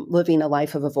living a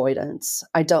life of avoidance.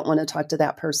 I don't want to talk to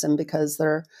that person because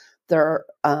they're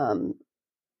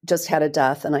just had a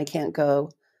death, and I can't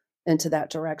go into that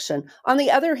direction. On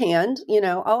the other hand,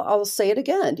 I'll say it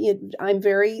again. I'm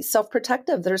very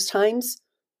self-protective. There's times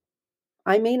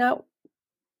I may not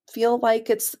feel like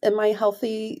it's in my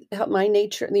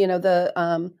nature,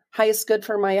 the highest good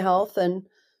for my health and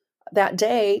that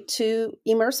day to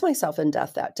immerse myself in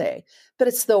death that day. But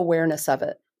it's the awareness of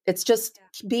it. It's just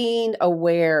being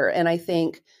aware. And I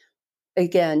think,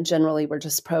 again, generally we're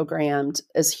just programmed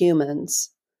as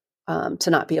humans to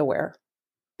not be aware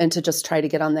and to just try to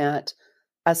get on that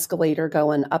escalator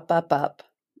going up, up, up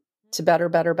to better,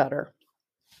 better, better.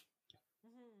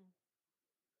 Mm-hmm.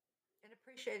 And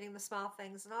appreciating the small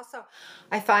things. And also,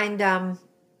 I find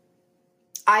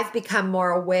I've become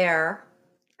more aware,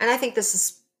 and I think this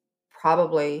is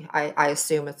probably, I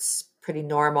assume it's pretty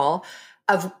normal,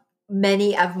 of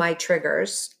many of my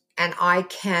triggers. And I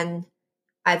can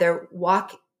either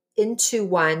walk into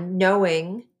one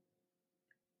knowing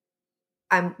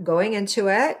I'm going into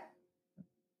it,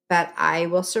 but I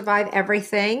will survive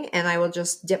everything and I will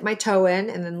just dip my toe in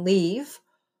and then leave.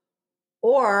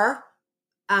 Or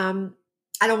I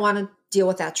don't want to deal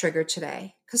with that trigger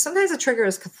today. Because sometimes a trigger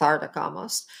is cathartic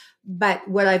almost. But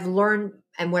what I've learned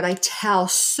and what I tell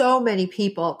so many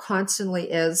people constantly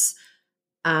is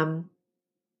um,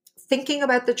 thinking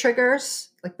about the triggers,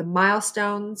 like the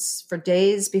milestones for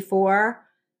days before,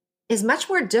 is much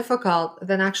more difficult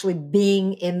than actually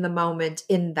being in the moment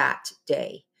in that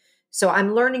day. So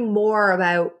I'm learning more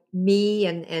about me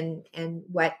and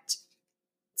what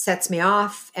sets me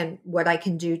off and what I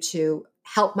can do to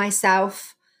help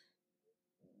myself.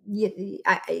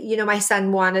 My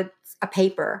son wanted a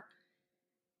paper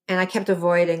and I kept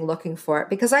avoiding looking for it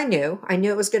because I knew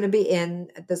it was going to be in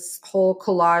this whole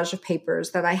collage of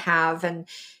papers that I have. And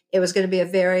it was going to be a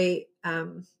very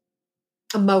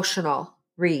emotional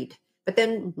read. But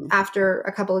then after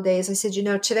a couple of days, I said,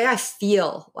 today I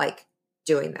feel like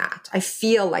doing that. I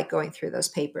feel like going through those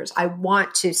papers. I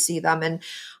want to see them and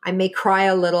I may cry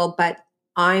a little, but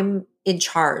I'm in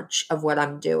charge of what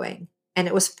I'm doing. And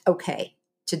it was okay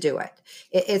to do it.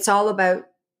 It's all about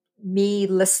me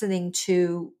listening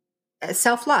to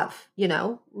self-love,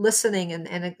 listening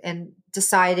and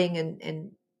deciding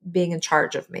and being in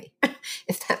charge of me,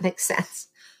 if that makes sense.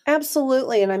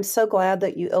 Absolutely. And I'm so glad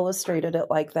that you illustrated it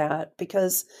like that,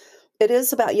 because it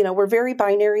is about, we're very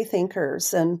binary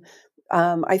thinkers. And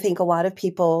I think a lot of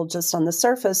people just on the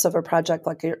surface of a project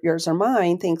like yours or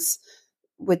mine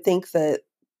would think that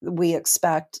we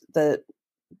expect that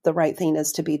the right thing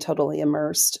is to be totally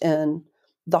immersed in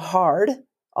the hard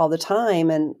all the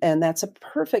time. And that's a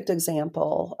perfect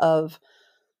example of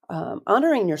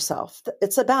honoring yourself. But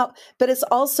it's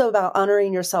also about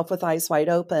honoring yourself with eyes wide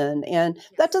open. And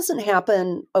that Yes. doesn't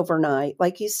happen overnight.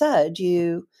 Like you said,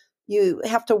 you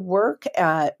have to work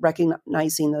at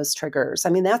recognizing those triggers. I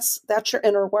mean, that's your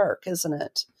inner work, isn't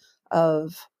it?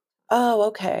 Of, oh,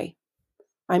 okay,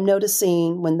 I'm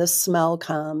noticing when this smell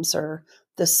comes or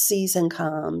this season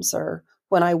comes or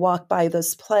when I walk by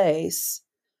this place,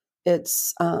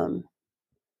 it's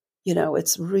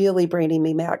it's really bringing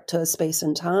me back to a space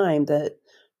and time that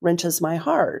wrenches my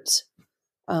heart.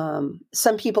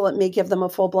 Some people, it may give them a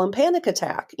full blown panic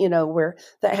attack, where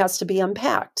that has to be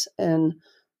unpacked. And,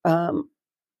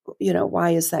 why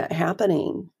is that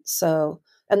happening? So,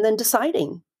 and then And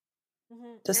I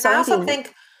also deciding,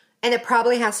 think, and it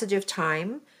probably has to do with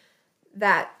time,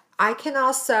 that I can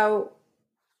also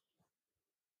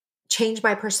change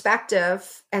my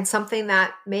perspective, and something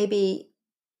that maybe,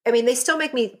 I mean, they still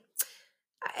make me,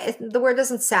 the word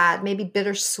isn't sad, maybe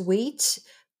bittersweet,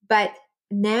 but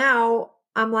now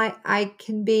I'm like, I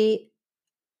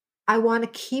want to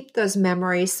keep those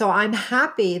memories. So I'm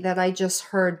happy that I just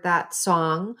heard that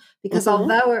song, because mm-hmm,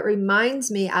 although it reminds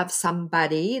me of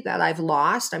somebody that I've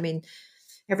lost, I mean,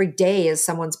 every day is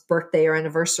someone's birthday or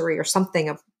anniversary or something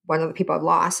of one of the people I've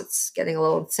lost. It's getting a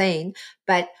little insane,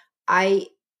 but I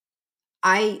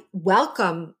I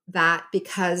welcome that,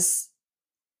 because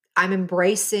I'm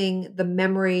embracing the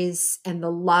memories and the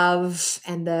love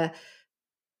and the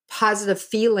positive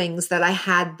feelings that I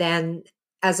had then,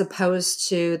 as opposed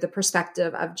to the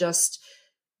perspective of just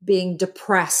being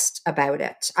depressed about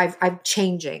it. I'm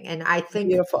changing. And I think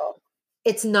beautiful.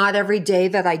 it's not every day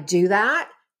that I do that,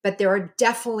 but there are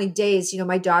definitely days,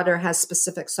 my daughter has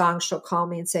specific songs. She'll call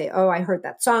me and say, "Oh, I heard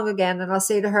that song again." And I'll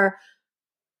say to her,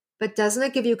 "But doesn't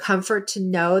it give you comfort to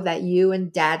know that you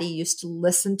and daddy used to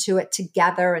listen to it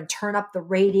together and turn up the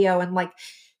radio and like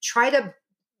try to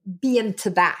be into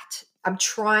that?" I'm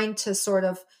trying to sort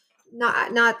of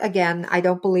not again, I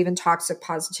don't believe in toxic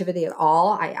positivity at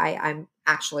all. I'm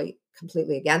actually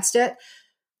completely against it.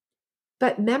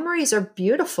 But memories are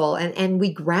beautiful, and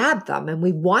we grab them and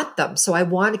we want them. So I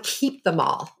want to keep them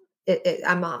all.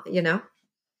 I'm,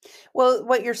 Well,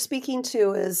 what you're speaking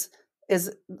to is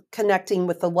connecting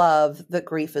with the love that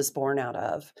grief is born out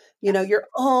of. Yes, You're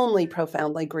only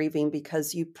profoundly grieving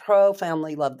because you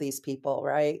profoundly love these people,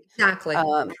 right? exactly.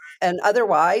 Um, and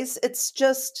otherwise, it's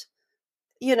just,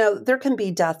 there can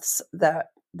be deaths that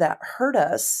hurt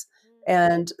us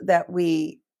and that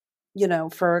we,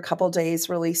 for a couple days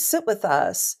really sit with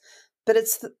us. But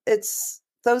it's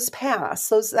those pass,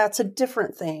 that's a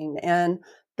different thing. And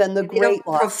then the And they don't great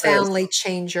losses. profoundly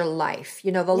change your life.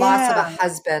 The loss of a Yeah,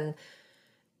 husband,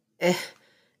 eh,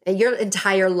 your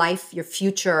entire life, your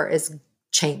future is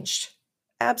changed. It's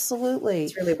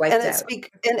absolutely. really And wiped it's out.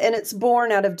 and it's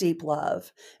born out of deep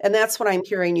love. And that's what I'm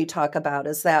hearing you talk about,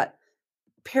 is that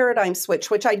paradigm switch,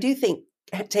 which I do think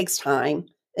takes time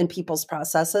in people's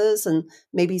processes, and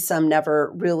maybe some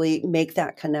never really make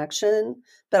that connection.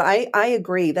 But I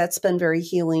agree, that's been very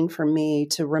healing for me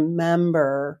to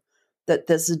remember that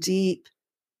this deep,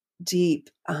 deep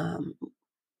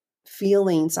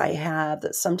feelings I have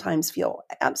that sometimes feel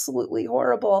absolutely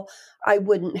horrible, I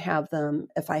wouldn't have them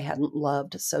if I hadn't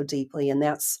loved so deeply. And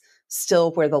that's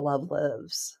still where the love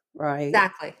lives, right?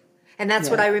 Exactly. And that's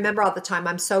what Yeah, I remember all the time.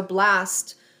 I'm so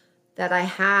blessed that I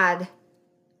had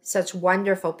such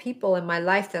wonderful people in my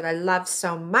life that I love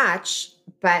so much.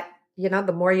 But,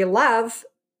 the more you love,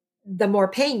 the more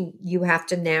pain you have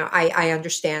to now, I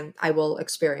understand I will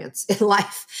experience in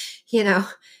life. It's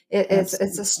a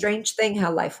absolutely. strange thing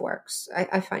how life works.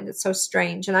 I find it so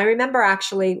strange. And I remember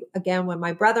actually, again, when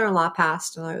my brother-in-law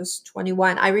passed and I was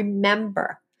 21, I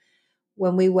remember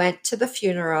when we went to the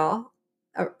funeral,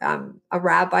 a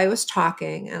rabbi was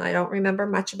talking, and I don't remember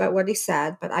much about what he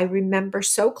said, but I remember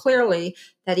so clearly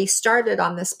that he started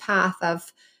on this path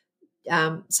of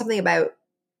something about,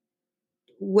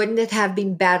 wouldn't it have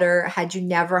been better had you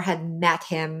never had met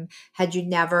him, had you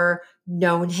never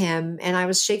known him? And I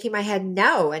was shaking my head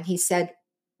no. And he said,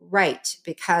 right,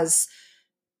 because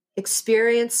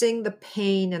experiencing the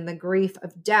pain and the grief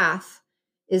of death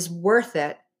is worth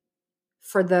it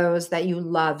for those that you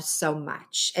love so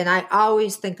much. And I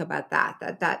always think about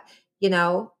that, you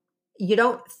know, you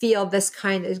don't feel this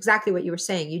kind of, exactly what you were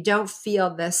saying. You don't feel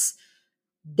this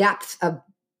depth of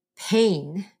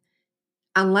pain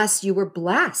unless you were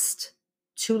blessed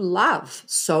to love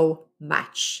so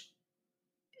much.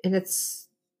 And it's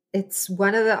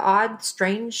one of the odd,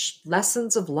 strange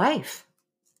lessons of life.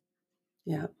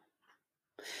 Yeah.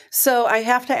 So I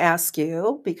have to ask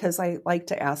you, because I like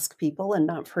to ask people and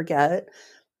not forget,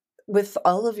 with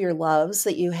all of your loves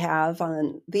that you have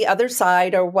on the other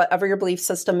side or whatever your belief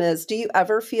system is, do you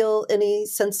ever feel any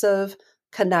sense of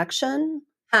connection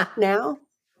Huh. now?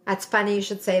 That's funny you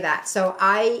should say that. So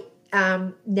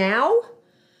now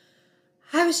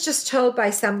I was just told by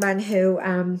someone who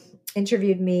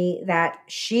interviewed me that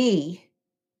she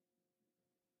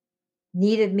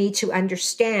needed me to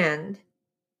understand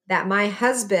that my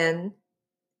husband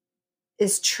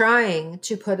is trying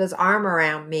to put his arm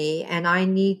around me and I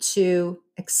need to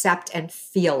accept and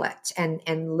feel it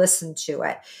and listen to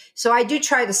it. So I do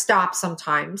try to stop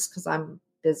sometimes because I'm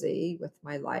busy with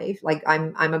my life. Like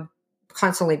I'm a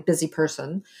constantly busy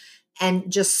person,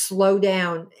 and just slow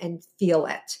down and feel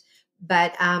it.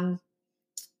 But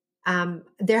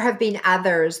there have been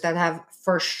others that have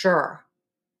for sure,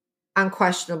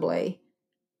 unquestionably,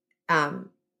 um,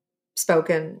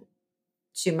 spoken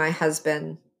to my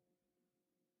husband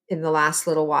in the last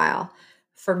little while.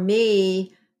 For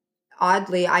me,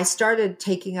 oddly, I started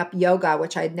taking up yoga,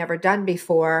 which I'd never done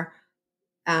before,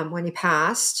 when he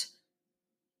passed.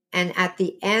 And at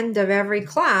the end of every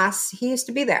class, he used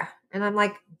to be there. And I'm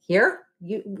like, here?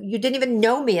 You didn't even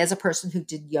know me as a person who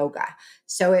did yoga.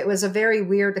 So it was a very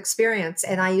weird experience.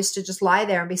 And I used to just lie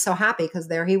there and be so happy because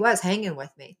there he was hanging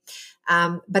with me.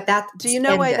 But that Do you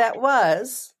know why ended. that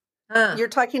was? Uh, You're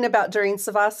talking about during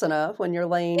Savasana when you're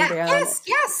laying yeah, down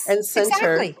yes, and centered.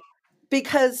 exactly.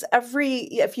 Because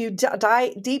if you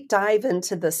deep dive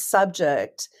into the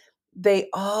subject, they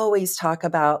always talk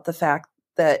about the fact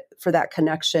that for that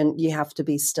connection, you have to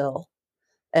be still.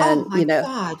 Oh And, my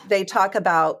God. they talk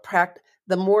about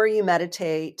the more you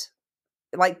meditate,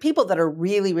 like people that are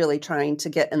really, really trying to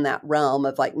get in that realm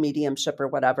of like mediumship or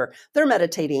whatever, they're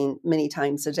meditating many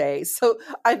times a day. So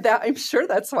I'm sure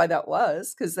that's why that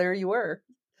was, because there you were.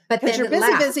 But Because then you're it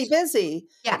busy, left. busy, busy.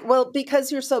 Yeah. Well, because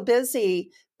you're so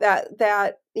busy that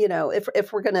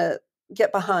if we're going to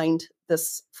get behind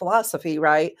this philosophy,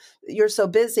 right? You're so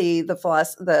busy.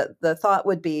 The thought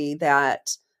would be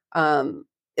that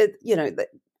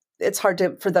it's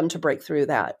hard for them to break through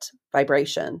that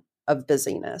vibration of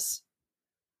busyness.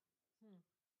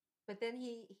 But then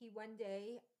he one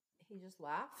day he just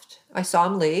left. I saw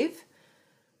him leave,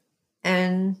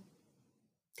 and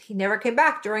he never came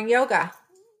back during yoga.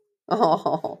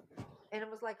 Oh, And it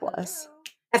was like, hello. bless.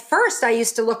 At first, I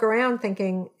used to look around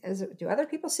thinking, do other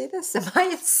people see this? Am I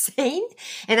insane?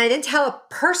 And I didn't tell a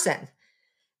person.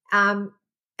 Um,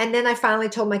 and then I finally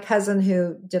told my cousin,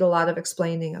 who did a lot of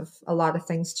explaining of a lot of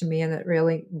things to me, and it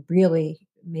really, really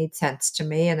made sense to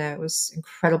me. And I was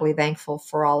incredibly thankful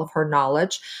for all of her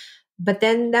knowledge. But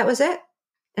then that was it,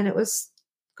 and it was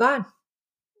gone.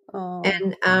 Oh,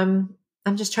 And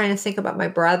I'm just trying to think about my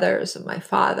brothers and my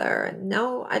father. And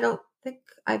no, I don't think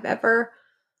I've ever,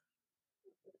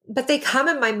 but they come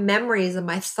in my memories and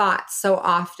my thoughts so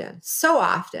often, so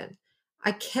often.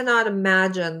 I cannot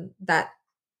imagine that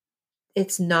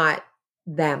it's not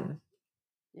them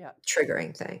yeah.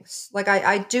 triggering things. Like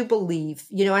I do believe,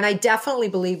 and I definitely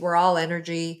believe we're all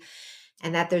energy,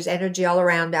 and that there's energy all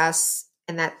around us,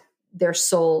 and that their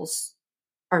souls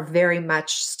are very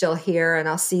much still here. And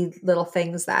I'll see little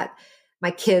things that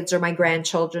my kids or my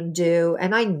grandchildren do,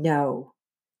 and I know,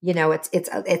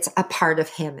 it's a part of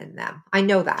him in them. I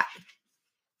know that.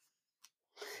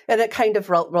 And it kind of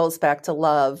rolls back to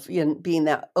love and being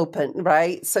that open,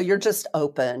 right? So you're just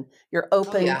open. You're Oh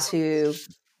open yeah. to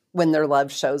when their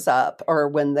love shows up, or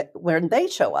when they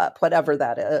show up, whatever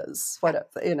that is,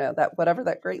 that whatever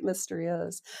that great mystery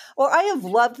is. Well, I have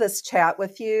loved this chat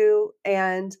with you,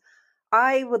 and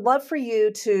I would love for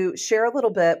you to share a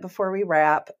little bit before we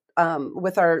wrap,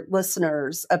 with our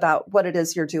listeners about what it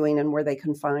is you're doing and where they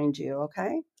can find you.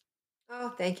 Okay. Oh,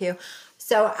 thank you.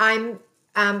 So I'm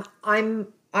on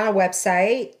a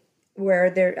website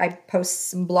where I post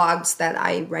some blogs that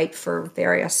I write for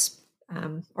various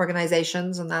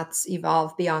organizations, and that's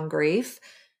Evolve Beyond Grief.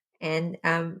 And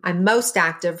I'm most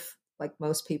active, like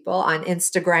most people, on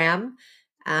Instagram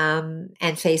and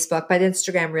Facebook, but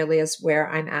Instagram really is where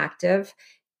I'm active.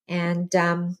 And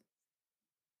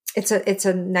it's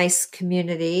a nice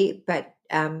community, but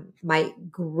my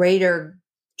greater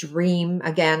dream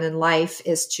again in life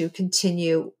is to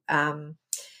continue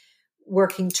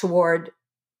working toward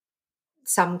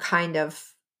some kind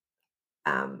of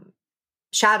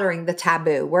shattering the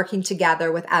taboo, working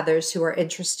together with others who are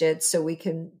interested, so we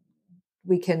can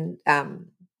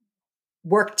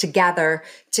work together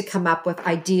to come up with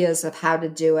ideas of how to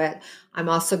do it. I'm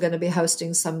also going to be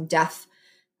hosting some death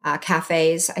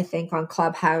cafes, I think, on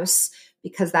Clubhouse,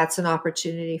 because that's an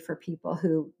opportunity for people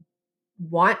who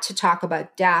want to talk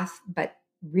about death, but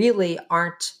really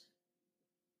aren't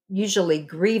usually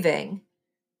grieving,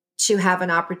 to have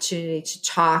an opportunity to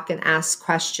talk and ask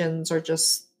questions, or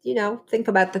just, think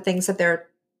about the things that they're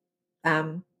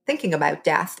thinking about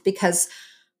death. Because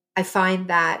I find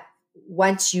that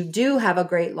once you do have a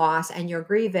great loss and you're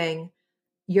grieving,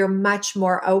 you're much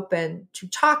more open to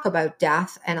talk about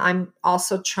death. And I'm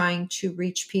also trying to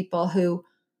reach people who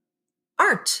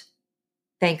aren't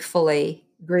thankfully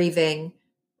grieving,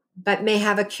 but may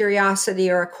have a curiosity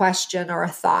or a question or a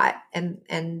thought. And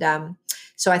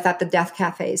so I thought the death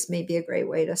cafes may be a great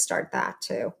way to start that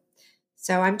too.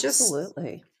 So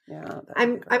Absolutely. Yeah.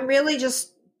 I'm really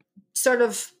just sort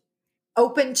of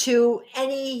open to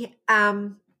any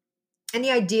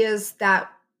ideas that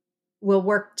will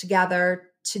work together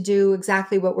to do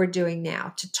exactly what we're doing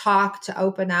now, to talk, to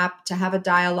open up, to have a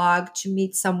dialogue, to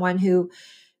meet someone who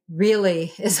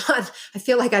really is on, I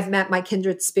feel like I've met my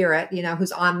kindred spirit,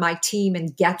 who's on my team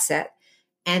and gets it.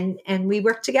 And we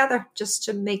work together just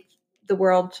to make the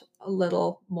world a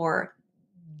little more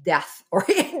death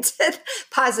oriented,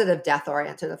 positive death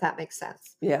oriented, if that makes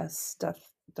sense. Yes. Death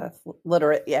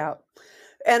literate. Yeah.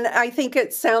 And I think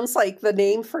it sounds like the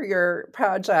name for your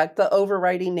project, the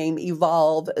overriding name,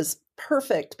 Evolve, is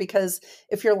perfect, because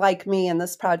if you're like me in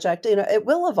this project, it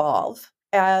will evolve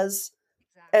as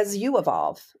you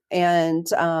evolve. And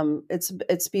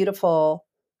it's beautiful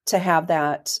to have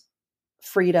that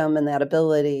freedom and that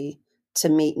ability to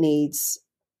meet needs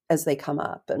as they come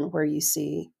up and where you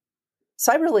see.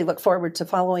 So I really look forward to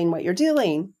following what you're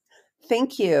doing.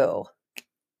 Thank you.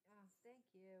 Thank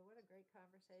you. What a great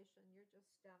conversation. You're just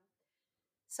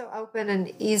so open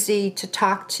and easy to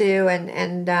talk to,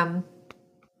 and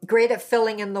great at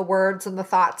filling in the words and the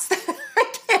thoughts.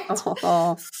 I can't.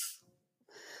 Oh.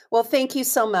 Well, thank you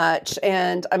so much.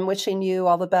 And I'm wishing you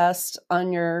all the best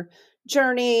on your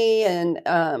journey and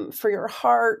for your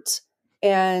heart,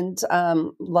 and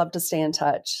love to stay in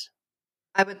touch.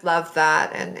 I would love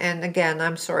that. And again,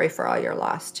 I'm sorry for all your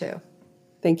loss too.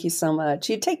 Thank you so much.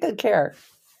 You take good care.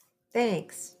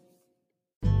 Thanks.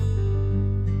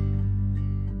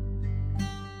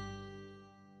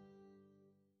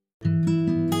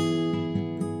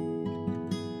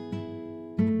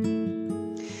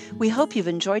 We hope you've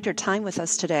enjoyed your time with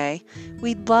us today.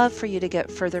 We'd love for you to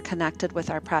get further connected with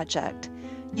our project.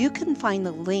 You can find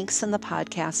the links in the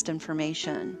podcast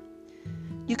information.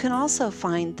 You can also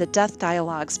find the Death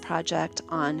Dialogues Project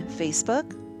on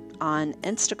Facebook, on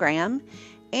Instagram,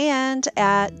 and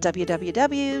at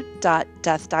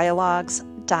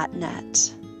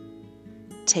www.deathdialogues.net.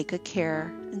 Take good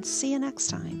care and see you next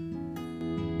time.